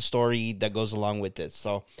I'll add the story that goes along with this.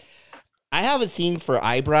 So I have a thing for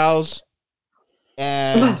eyebrows,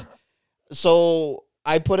 and so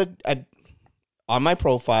I put on my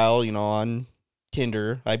profile, on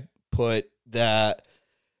Tinder, I put that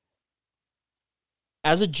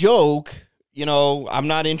as a joke, I'm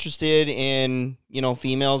not interested in,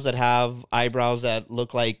 females that have eyebrows that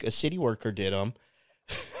look like a city worker did them.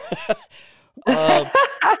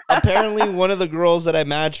 Apparently one of the girls that I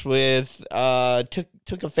matched with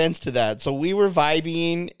took offense to that. So we were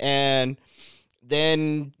vibing, and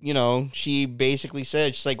then, she basically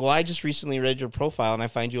said, she's like, well, I just recently read your profile and I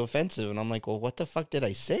find you offensive. And I'm like, well, what the fuck did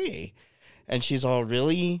I say? And she's all,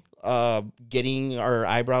 really? Getting our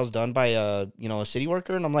eyebrows done by a city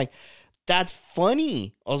worker? And I'm like, that's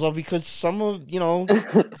funny. Also, because some of,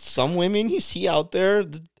 some women you see out there,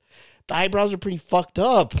 the eyebrows are pretty fucked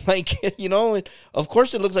up. Like, of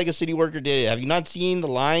course it looks like a city worker did it. Have you not seen the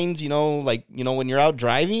lines, when you're out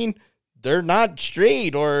driving, they're not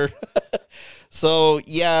straight or... So,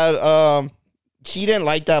 yeah, she didn't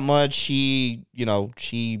like that much. She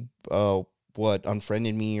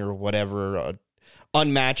unfriended me or whatever,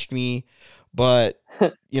 unmatched me. But,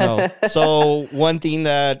 so one thing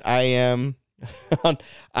that I am,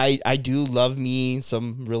 I do love me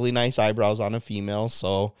some really nice eyebrows on a female.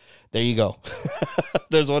 So there you go.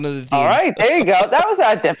 There's one of the things. All right, there you go. That was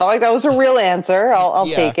I felt like that was a real answer. I'll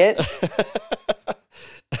take it.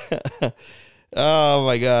 Oh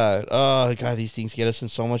my God. Oh God, these things get us in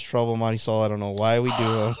so much trouble, Marisol. I don't know why we do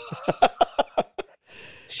them.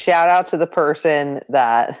 Shout out to the person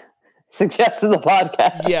that suggested the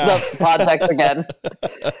podcast. Yeah. The podcast again.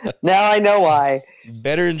 Now I know why.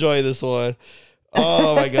 Better enjoy this one.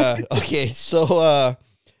 Oh my God. Okay, so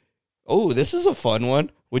this is a fun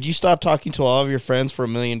one. Would you stop talking to all of your friends for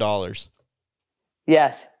 $1 million?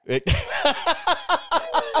 Yes.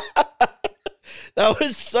 That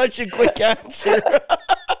was such a quick answer.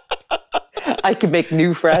 I can make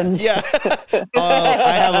new friends. Yeah.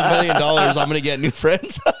 I have $1 million. I'm going to get new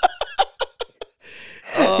friends.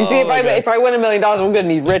 You see, if I win $1 million, I'm going to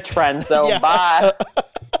need rich friends. So yeah. Bye.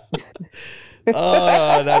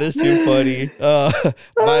 That is too funny.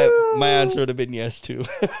 My answer would have been yes too.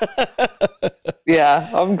 Yeah,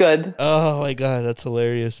 I'm good. Oh my God, that's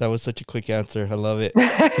hilarious. That was such a quick answer. I love it.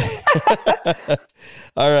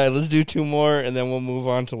 All right, let's do two more and then we'll move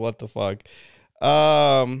on to what the fuck.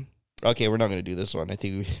 Okay, we're not gonna do this one. I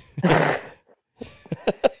think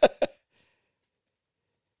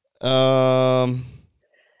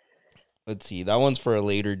let's see. That one's for a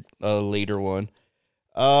later one.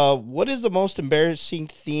 What is the most embarrassing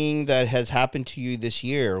thing that has happened to you this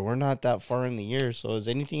year? We're not that far in the year, so has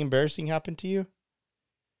anything embarrassing happened to you?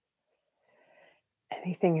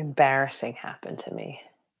 Anything embarrassing happened to me?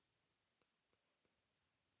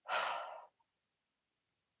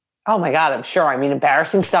 Oh my God, I'm sure. I mean,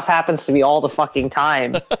 embarrassing stuff happens to me all the fucking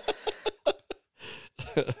time.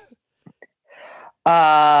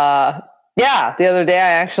 Yeah, the other day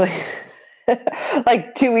I actually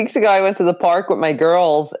like 2 weeks ago, I went to the park with my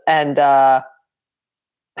girls, and I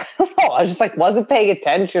don't know, I was just like wasn't paying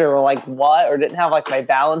attention or like what, or didn't have like my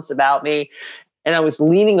balance about me, and I was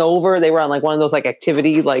leaning over. They were on like one of those like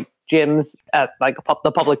activity like gyms at like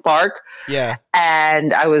the public park. Yeah,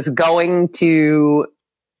 and I was going to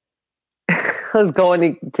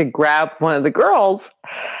to grab one of the girls.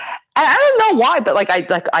 And I don't know why, but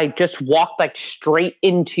I just walked like straight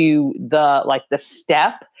into the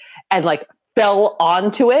step and like fell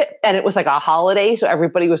onto it. And it was like a holiday, so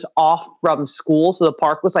everybody was off from school, so the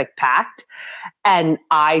park was like packed. And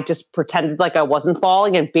I just pretended like I wasn't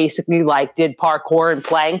falling and basically like did parkour and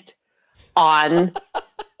planked on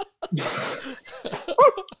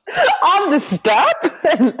on the step.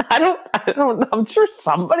 And I don't know. I'm sure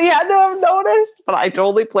somebody had to have noticed, but I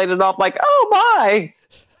totally played it off like, oh my.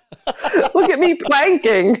 Look at me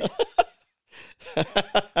planking. And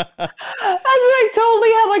I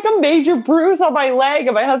totally had like a major bruise on my leg,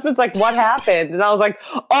 and my husband's like, what happened? And I was like,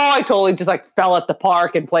 oh, I totally just like fell at the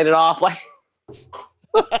park and played it off like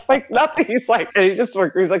like nothing. He's like, and he's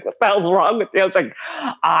like, what the hell's wrong with you? I was like,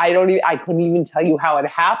 I couldn't even tell you how it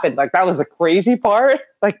happened. Like that was the crazy part.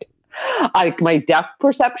 Like my depth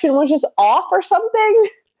perception was just off or something.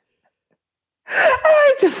 And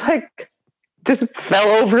I just fell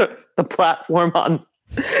over the platform on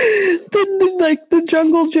the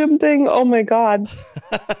jungle gym thing. Oh my God.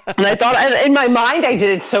 And I thought, in my mind, I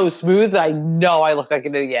did it so smooth that I know I look like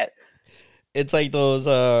an idiot. it's like those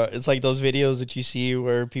videos that you see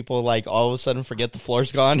where people like all of a sudden forget the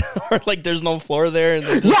floor's gone or like there's no floor there.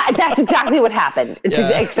 And yeah, that's exactly what happened.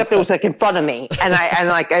 Except it was like in front of me, and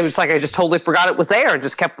I was like I just totally forgot it was there and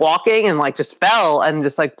just kept walking and like just fell and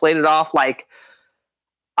just like played it off like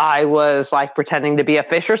I was like pretending to be a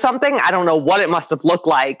fish or something. I don't know what it must have looked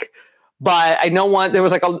like, but I know there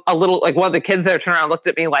was like a little, like one of the kids there turned around and looked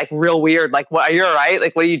at me like real weird. Like, what, are you all right?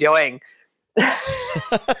 Like, what are you doing?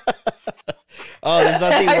 Oh, there's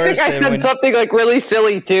nothing worse. I think I said something like really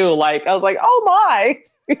silly too. Like, I was like, oh my,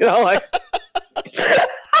 like.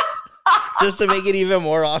 Just to make it even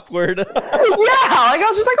more awkward. Yeah, like I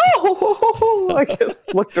was just like, oh, like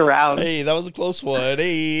looked around. Hey, that was a close one.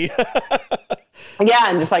 Hey. Yeah,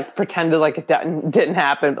 and just like pretended like it didn't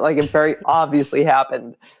happen, but like it very obviously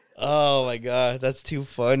happened. Oh my God, that's too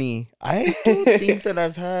funny. I don't think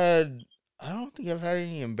I've had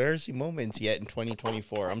any embarrassing moments yet in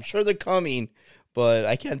 2024. I'm sure they're coming, but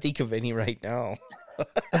I can't think of any right now.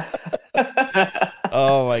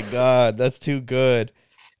 Oh my God, that's too good.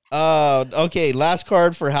 Okay, last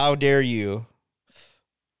card for How Dare You.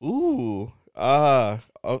 Ooh.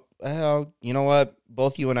 You know what?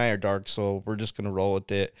 Both you and I are dark, so we're just gonna roll with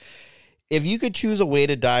it. If you could choose a way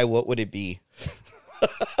to die, what would it be?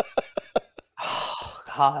 Oh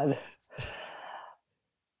God.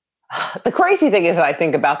 The crazy thing is that I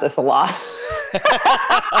think about this a lot.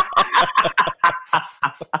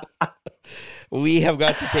 We have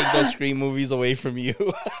got to take those Scream movies away from you.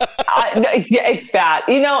 Yeah, it's bad,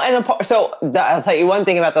 and I'll tell you one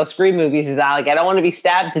thing about those Scream movies is that I don't want to be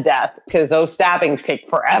stabbed to death because those stabbings take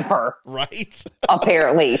forever, right?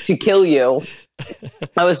 Apparently, to kill you.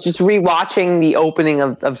 I was just rewatching the opening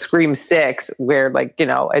of Scream 6, where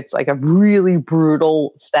it's like a really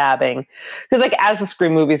brutal stabbing. Because as the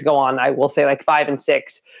Scream movies go on, I will say 5 and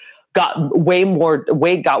 6 got way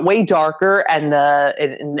darker, and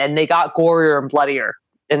they got gorier and bloodier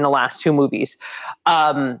in the last two movies,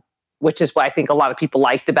 which is what I think a lot of people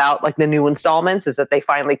liked about the new installments, is that they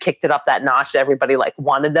finally kicked it up that notch that everybody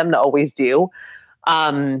wanted them to always do.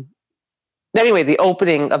 Anyway, the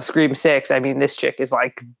opening of Scream 6, I mean, this chick is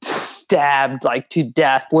stabbed to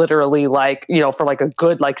death, literally, for a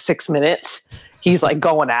good 6 minutes. He's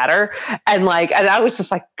going at her, and I was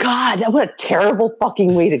just God, what a terrible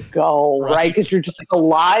fucking way to go, right? Because you're just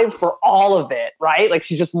alive for all of it, right?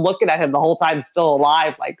 She's just looking at him the whole time, still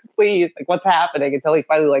alive, please, what's happening? Until he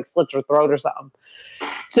finally slits her throat or something.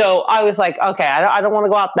 So I was okay, I don't want to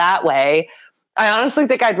go out that way. I honestly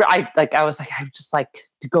think I would just like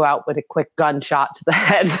to go out with a quick gunshot to the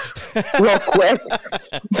head real quick.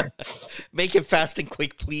 Make it fast and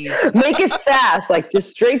quick, please. Make it fast,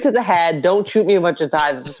 just straight to the head. Don't shoot me a bunch of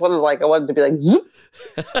times. I just wanted I wanted to be zoop.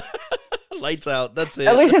 Lights out. That's it.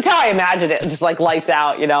 At least that's how I imagine it. Just lights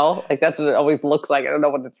out, that's what it always looks like. I don't know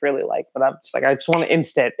what it's really like, but I'm just I just want to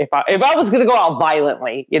instant. If I was going to go out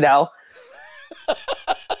violently,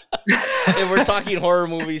 If we're talking horror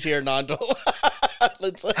movies here, Nando.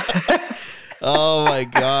 Oh my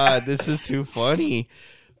God, this is too funny.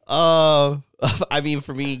 I mean,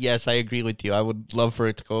 for me, yes, I agree with you. I would love for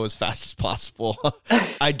it to go as fast as possible.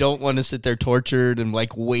 I don't want to sit there tortured and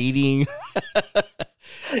waiting.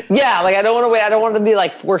 Yeah, like I don't want to wait. I don't want to be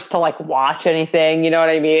like forced to like watch anything. You know what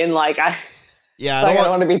I mean? Like Yeah, I don't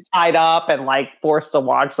want to be tied up and like forced to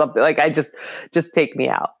watch something. Like I just take me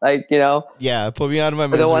out. Like, you know? Yeah, put me out of my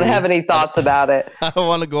misery. I don't want to have any thoughts about it. I don't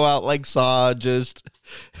want to go out like Saw, just...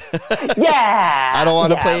 Yeah. I don't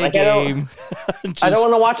want to play a game. I don't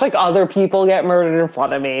want to watch like other people get murdered in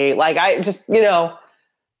front of me. Like I just, you know...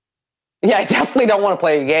 Yeah, I definitely don't want to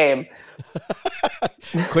play a game.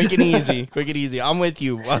 Quick and easy. I'm with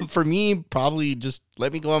you. For me, probably just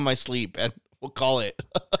let me go on my sleep and we'll call it.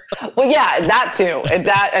 Well, yeah, that too. And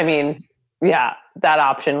that, I mean, yeah, that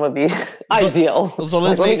option would be ideal. So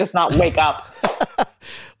let me just not wake up.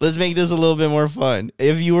 Let's make this a little bit more fun.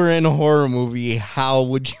 If you were in a horror movie, how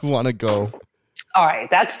would you want to go? All right,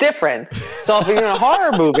 that's different. So if you're in a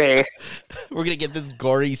horror movie, we're going to get this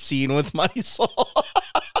gory scene with Marisol.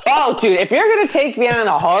 Oh, dude, if you're going to take me on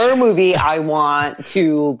a horror movie, I want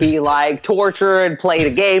to be like tortured, played a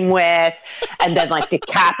game with, and then like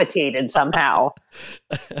decapitated somehow.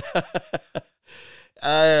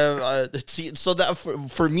 See, so that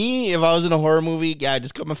for me, if I was in a horror movie, yeah,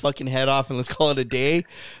 just cut my fucking head off and let's call it a day.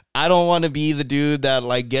 I don't want to be the dude that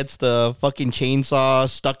like gets the fucking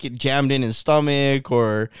chainsaw jammed in his stomach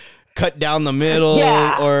or cut down the middle.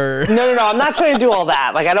 Yeah. Or no, I'm not trying to do all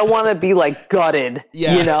that. Like I don't want to be like gutted.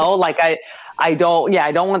 Yeah. You know, like I don't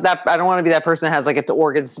want that. I don't want to be that person that has like its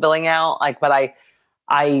organs spilling out. Like, but I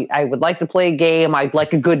would like to play a game. I'd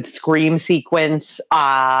like a good scream sequence.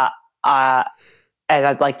 And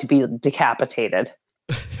I'd like to be decapitated.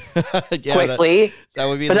 Yeah, quickly. That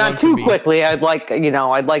would be, but not too quickly. I'd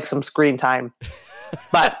like some screen time.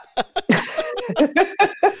 But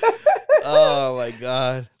oh my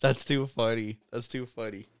god, that's too funny.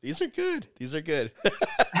 These are good.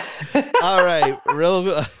 All right,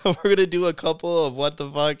 we're gonna do a couple of what the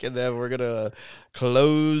fuck, and then we're gonna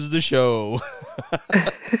close the show.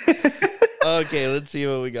 Okay, let's see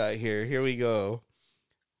what we got here. Here we go.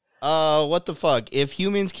 What the fuck? If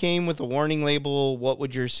humans came with a warning label, what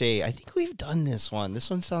would yours say? I think we've done this one.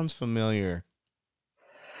 This one sounds familiar.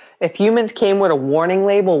 If humans came with a warning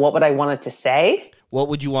label, what would I want it to say? What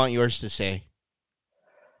would you want yours to say?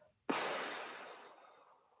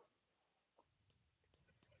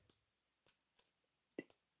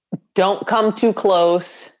 Don't come too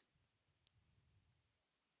close.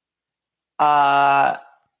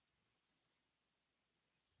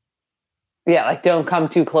 Yeah, like don't come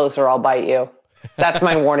too close or I'll bite you. That's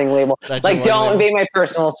my warning label. Like don't invade my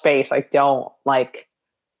personal space. Like don't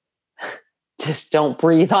just don't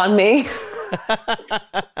breathe on me.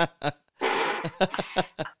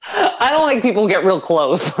 I don't like people get real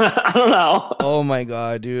close. I don't know. Oh my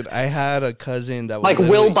god, dude. I had a cousin that like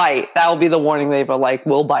will bite. That will be the warning label. Like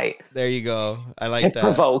will bite. There you go. I like that.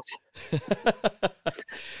 Provoked.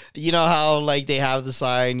 You know how like they have the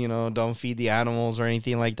sign, don't feed the animals or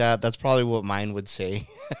anything like that? That's probably what mine would say.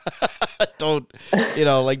 Don't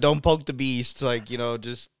poke the beast. Like,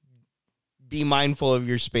 just be mindful of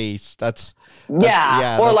your space. That's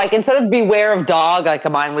or like instead of beware of dog, like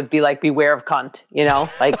mine would be like beware of cunt,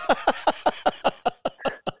 like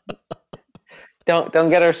don't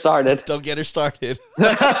get her started. Don't get her started.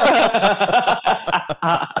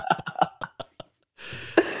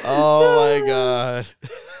 Oh my god.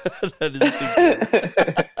 That is too good.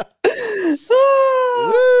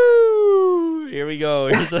 Woo! Here we go.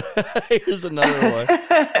 Here's another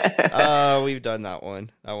one. We've done that one.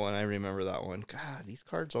 I remember that one. God, these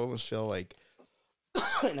cards almost feel like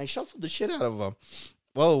and I shuffled the shit out of them.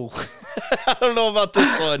 Whoa. I don't know about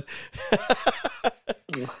this one.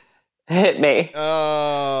 Hit me.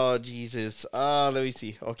 Oh, Jesus. Let me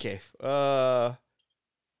see. Okay.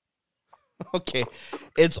 Okay.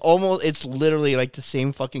 It's literally like the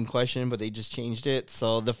same fucking question, but they just changed it.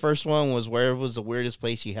 So the first one was, where was the weirdest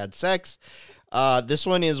place you had sex? This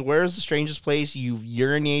one is, where is the strangest place you've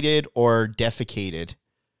urinated or defecated?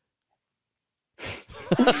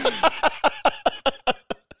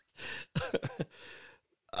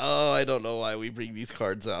 Oh, I don't know why we bring these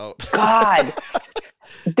cards out. God.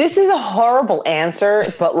 This is a horrible answer,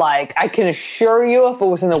 but like I can assure you, if it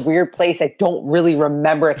was in a weird place, I don't really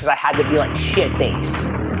remember it because I had to be like shit-faced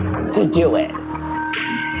to do it.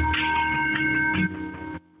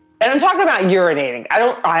 And I'm talking about urinating. I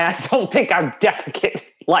don't think I'm defecated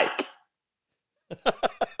like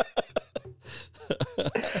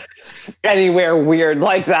anywhere weird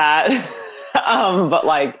like that. But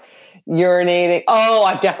like urinating. Oh,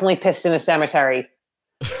 I've definitely pissed in a cemetery.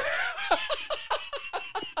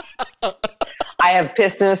 I have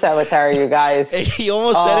pissed in a cemetery, you guys. Hey, you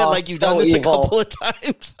almost said it like you've done this evil. A couple of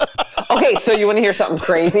times. Okay, so you want to hear something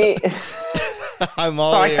crazy? I'm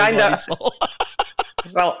all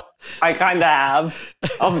So I kind of have.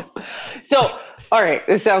 So, all right,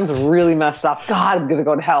 this sounds really messed up. God, I'm gonna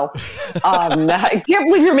go to hell. I can't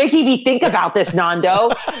believe you're making me think about this,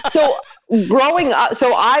 Nando. So growing up,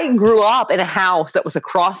 so I grew up in a house that was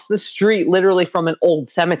across the street, literally from an old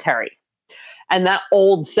cemetery. And that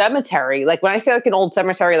old cemetery, like when I say like an old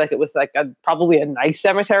cemetery, like it was like probably a nice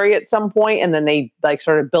cemetery at some point, and then they like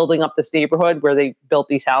started building up this neighborhood where they built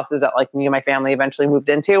these houses that like me and my family eventually moved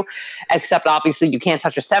into. Except obviously you can't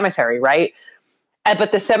touch a cemetery, right?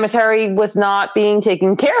 But the cemetery was not being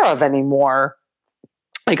taken care of anymore.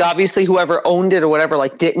 Like obviously whoever owned it or whatever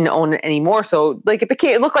like didn't own it anymore. So like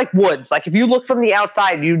it looked like woods. Like if you looked from the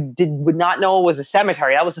outside, you would not know it was a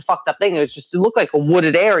cemetery. That was a fucked up thing. It looked like a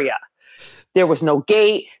wooded area. There was no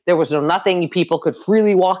gate. There was no nothing. People could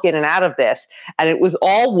freely walk in and out of this. And it was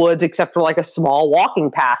all woods except for like a small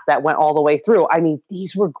walking path that went all the way through. I mean,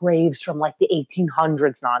 these were graves from like the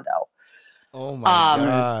 1800s, Nando. Oh my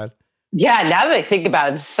God. Yeah, now that I think about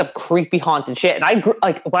it, this is some creepy haunted shit. And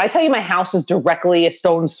like when I tell you my house was directly a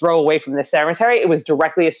stone's throw away from the cemetery, it was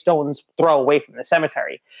directly a stone's throw away from the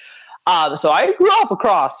cemetery. So I grew up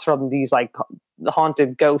across from these like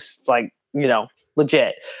haunted ghosts, like, you know,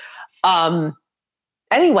 legit.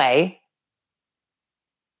 Anyway,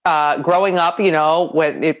 growing up, you know,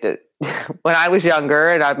 when I was younger,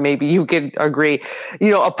 and maybe you could agree, you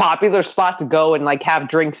know, a popular spot to go and like have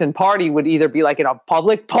drinks and party would either be like in a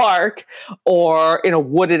public park or in a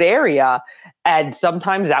wooded area. And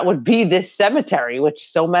sometimes that would be this cemetery, which is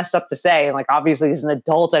so messed up to say. And like, obviously as an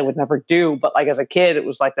adult, I would never do, but like as a kid, it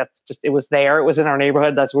was like, it was there. It was in our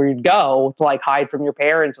neighborhood. That's where you'd go to like hide from your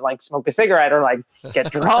parents and like smoke a cigarette or like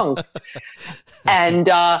get drunk.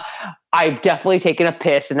 And, I've definitely taken a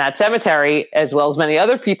piss in that cemetery as well as many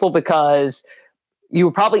other people because you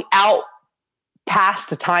were probably out past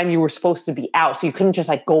the time you were supposed to be out. So you couldn't just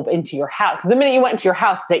like go into your house. Because the minute you went into your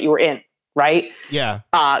house, that you were in, right? Yeah.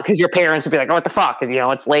 Because your parents would be like, oh, what the fuck? And, you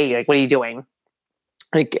know, it's late. Like, what are you doing?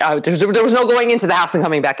 Like, there was no going into the house and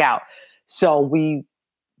coming back out. So we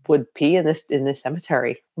would pee in this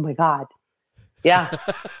cemetery. Oh my God. Yeah.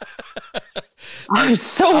 I'm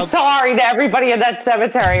so sorry to everybody in that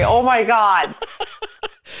cemetery. Oh my God.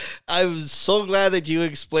 I'm so glad that you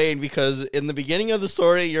explained, because in the beginning of the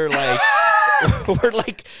story, you're like, we're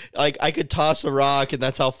like I could toss a rock, and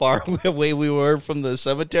that's how far away we were from the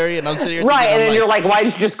cemetery. And I'm sitting here right, thinking, and then you're like, why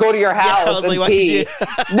did you just go to your house? Yeah, I was and like, pee?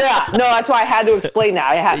 Yeah, no, that's why I had to explain that.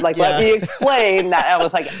 I had let me explain that I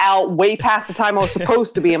was like out way past the time I was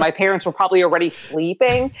supposed to be, and my parents were probably already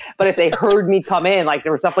sleeping. But if they heard me come in, like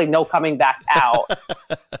there was definitely no coming back out.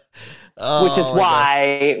 Which is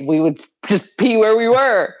why we would just pee where we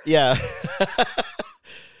were. Yeah.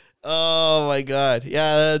 Oh my God.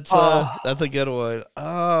 Yeah, that's a good one.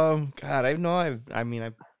 God,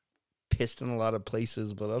 I've pissed in a lot of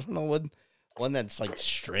places, but I don't know one that's like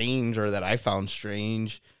strange or that I found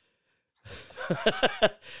strange.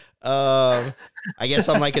 I guess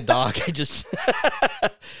I'm like a dog. I just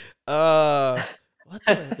what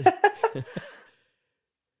the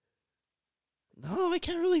No, I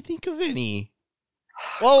can't really think of any.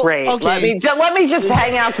 Well, great. Okay. Let me just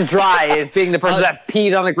hang out to dry as being the person that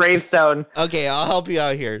peed on the gravestone. Okay, I'll help you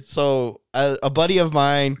out here. So, a buddy of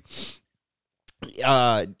mine,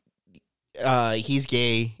 he's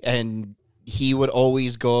gay, and he would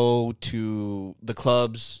always go to the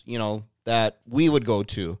clubs, you know, that we would go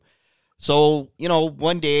to. So, you know,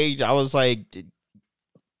 one day I was like,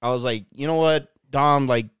 you know what, Dom,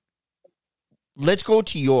 like, let's go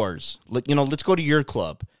to yours. You know, let's go to your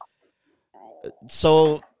club.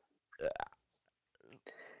 So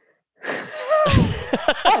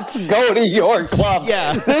let's go to your club.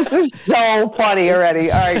 Yeah. This is so funny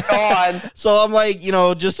already. All right, go on. So I'm like, you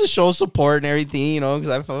know, just to show support and everything, you know,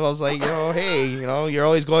 because I was like, you know, hey, you know, you're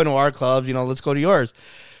always going to our clubs, you know, let's go to yours.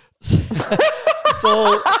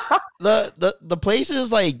 So the place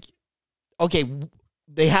is like, okay,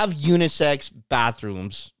 they have unisex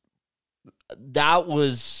bathrooms. That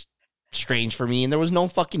was strange for me, and there was no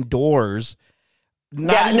fucking doors.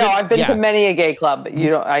 I've been to many a gay club. But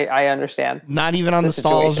I understand. Not even on the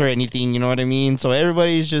stalls or anything, you know what I mean? So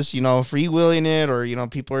everybody's just, you know, freewheeling it, or, you know,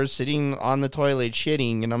 people are sitting on the toilet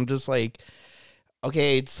shitting, and I'm just like,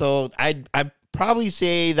 okay, so I'd probably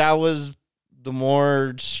say that was the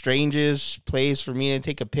more strangest place for me to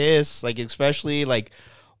take a piss, like, especially, like,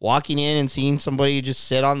 walking in and seeing somebody just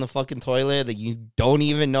sit on the fucking toilet that you don't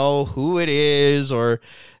even know who it is, or,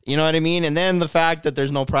 you know what I mean? And then the fact that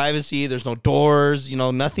there's no privacy, there's no doors, you know,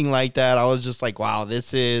 nothing like that. I was just like, wow,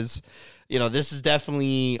 this is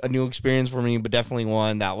definitely a new experience for me, but definitely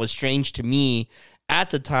one that was strange to me at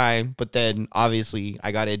the time, but then obviously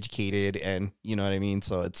I got educated, and you know what I mean.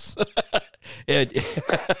 So it's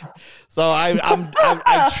so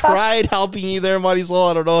I tried helping you there, Marisol.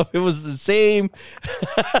 I don't know if it was the same.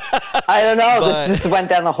 I don't know. This just went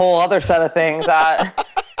down a whole other set of things.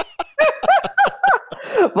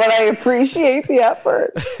 But I appreciate the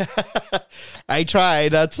effort. I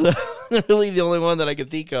tried. That's really the only one that I could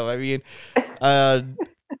think of.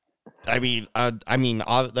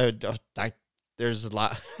 There's a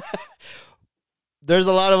lot. There's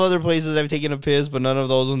a lot of other places I've taken a piss, but none of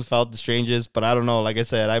those ones felt the strangest. But I don't know. Like I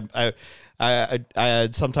said, I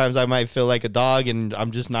sometimes I might feel like a dog, and I'm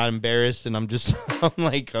just not embarrassed, and I'm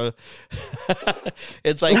like,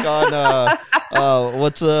 it's like on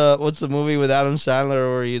what's the movie with Adam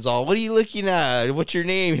Sandler where he's all, what are you looking at? What's your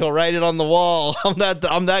name? He'll write it on the wall. I'm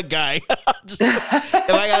that guy. If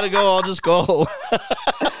I gotta go, I'll just go.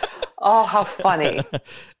 Oh, how funny.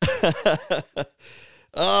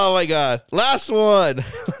 Oh my God. Last one.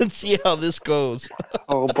 Let's see how this goes.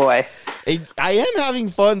 Oh boy. I am having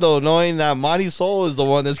fun though, knowing that Marisol is the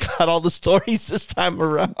one that's got all the stories this time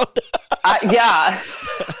around. Yeah.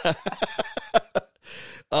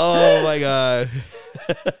 Oh my God.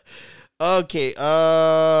 Okay.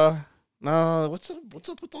 No, what's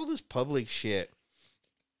up with all this public shit?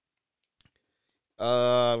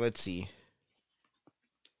 Let's see.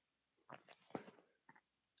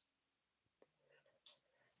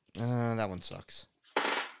 That one sucks.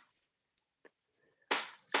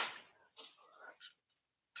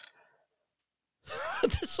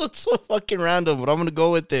 This one's so fucking random, but I'm gonna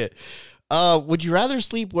go with it. Would you rather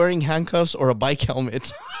sleep wearing handcuffs or a bike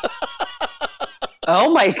helmet?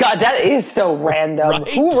 Oh my God, that is so random. Right?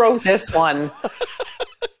 Who wrote this one?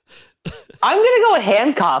 I'm gonna go with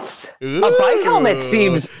handcuffs. Ooh. A bike helmet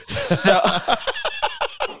seems so.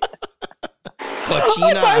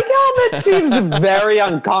 Cochina. A bike helmet seems very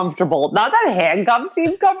uncomfortable. Not that handcuffs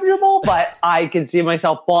seem comfortable, but I can see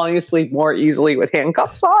myself falling asleep more easily with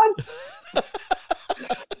handcuffs on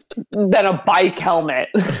than a bike helmet.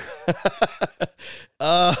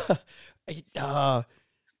 I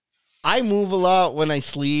move a lot when I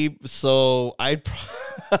sleep, so I'd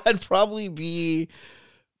probably be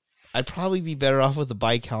better off with a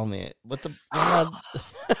bike helmet. But the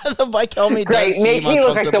bike helmet Great, does make seem me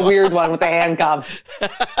look like the weird one with the handcuffs.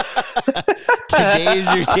 Today is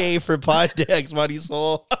your day for pod decks,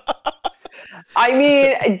 Marisol. I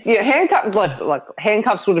mean, handcuffs. Look,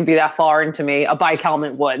 handcuffs wouldn't be that far into me. A bike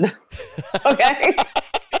helmet would. Okay.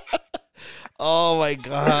 Oh my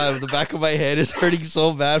God, the back of my head is hurting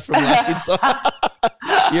so bad from laughing. So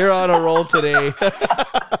you're on a roll today.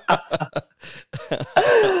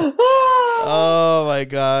 Oh my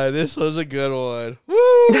God, this was a good one.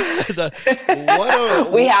 Woo!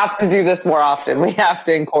 We have to do this more often. We have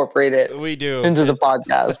to incorporate it. We do into the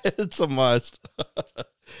podcast. It's a must.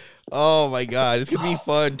 Oh my God, it's gonna be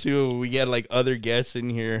fun too. We get like other guests in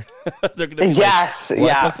here. They're gonna be yes, like,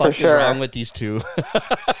 what the fuck for sure. is wrong with these two?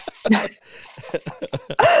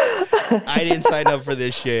 I didn't sign up for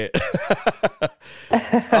this shit.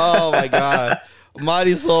 Oh my God.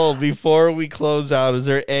 Marisol, before we close out, is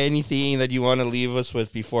there anything that you want to leave us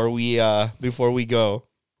with before we go?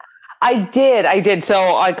 I did.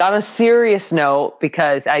 So, like, on a serious note,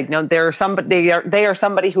 because I know they are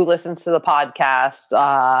somebody who listens to the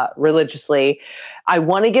podcast religiously. I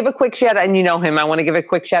want to give a quick shout out, and you know him. I want to give a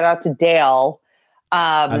quick shout out to Dale.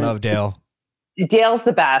 I love Dale. Dale's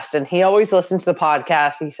the best, and he always listens to the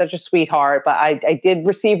podcast. He's such a sweetheart. But I did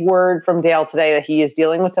receive word from Dale today that he is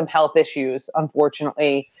dealing with some health issues,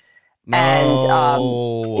 unfortunately. No.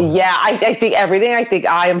 And yeah, I think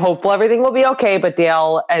I am hopeful everything will be okay. But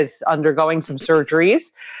Dale is undergoing some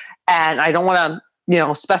surgeries, and I don't want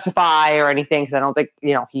to specify or anything because I don't think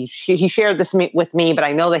he shared this with me. But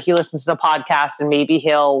I know that he listens to the podcast, and maybe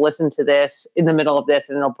he'll listen to this in the middle of this,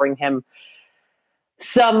 and it'll bring him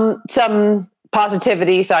some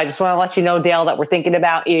positivity. So I just want to let you know, Dale, that we're thinking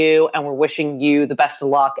about you and we're wishing you the best of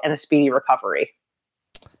luck and a speedy recovery.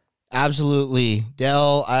 Absolutely.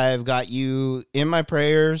 Dale, I've got you in my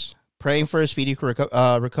prayers, praying for a speedy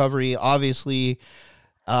recovery. Obviously,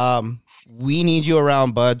 we need you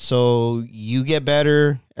around, bud, so you get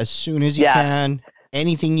better as soon as you can.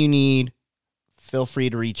 Anything you need, feel free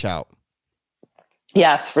to reach out.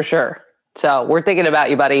 Yes, for sure. So we're thinking about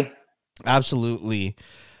you, buddy. Absolutely.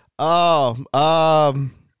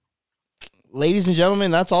 Ladies and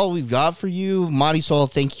gentlemen, that's all we've got for you. Marisol,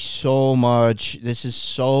 thank you so much. This is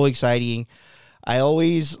so exciting. I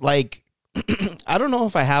always I don't know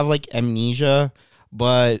if I have amnesia,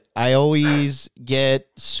 but I always get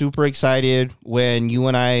super excited when you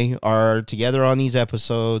and I are together on these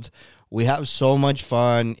episodes. We have so much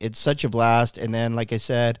fun. It's such a blast. And then, like I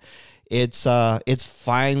said, it's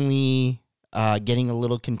finally getting a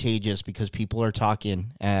little contagious because people are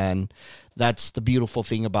talking, and that's the beautiful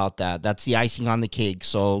thing about that. That's the icing on the cake.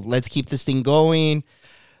 So let's keep this thing going.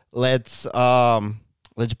 Let's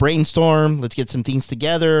brainstorm. Let's get some things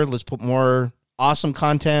together. Let's put more awesome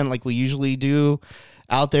content like we usually do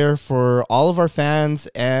out there for all of our fans,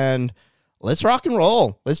 and let's rock and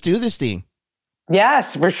roll. Let's do this thing.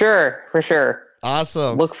 Yes, for sure. For sure.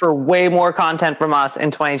 Awesome. Look for way more content from us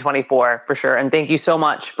in 2024 for sure. And thank you so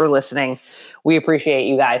much for listening. We appreciate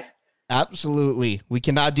you guys. Absolutely. We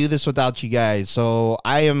cannot do this without you guys. So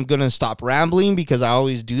I am going to stop rambling because I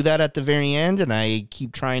always do that at the very end, and I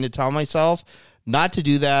keep trying to tell myself not to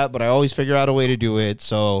do that, but I always figure out a way to do it.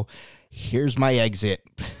 So here's my exit.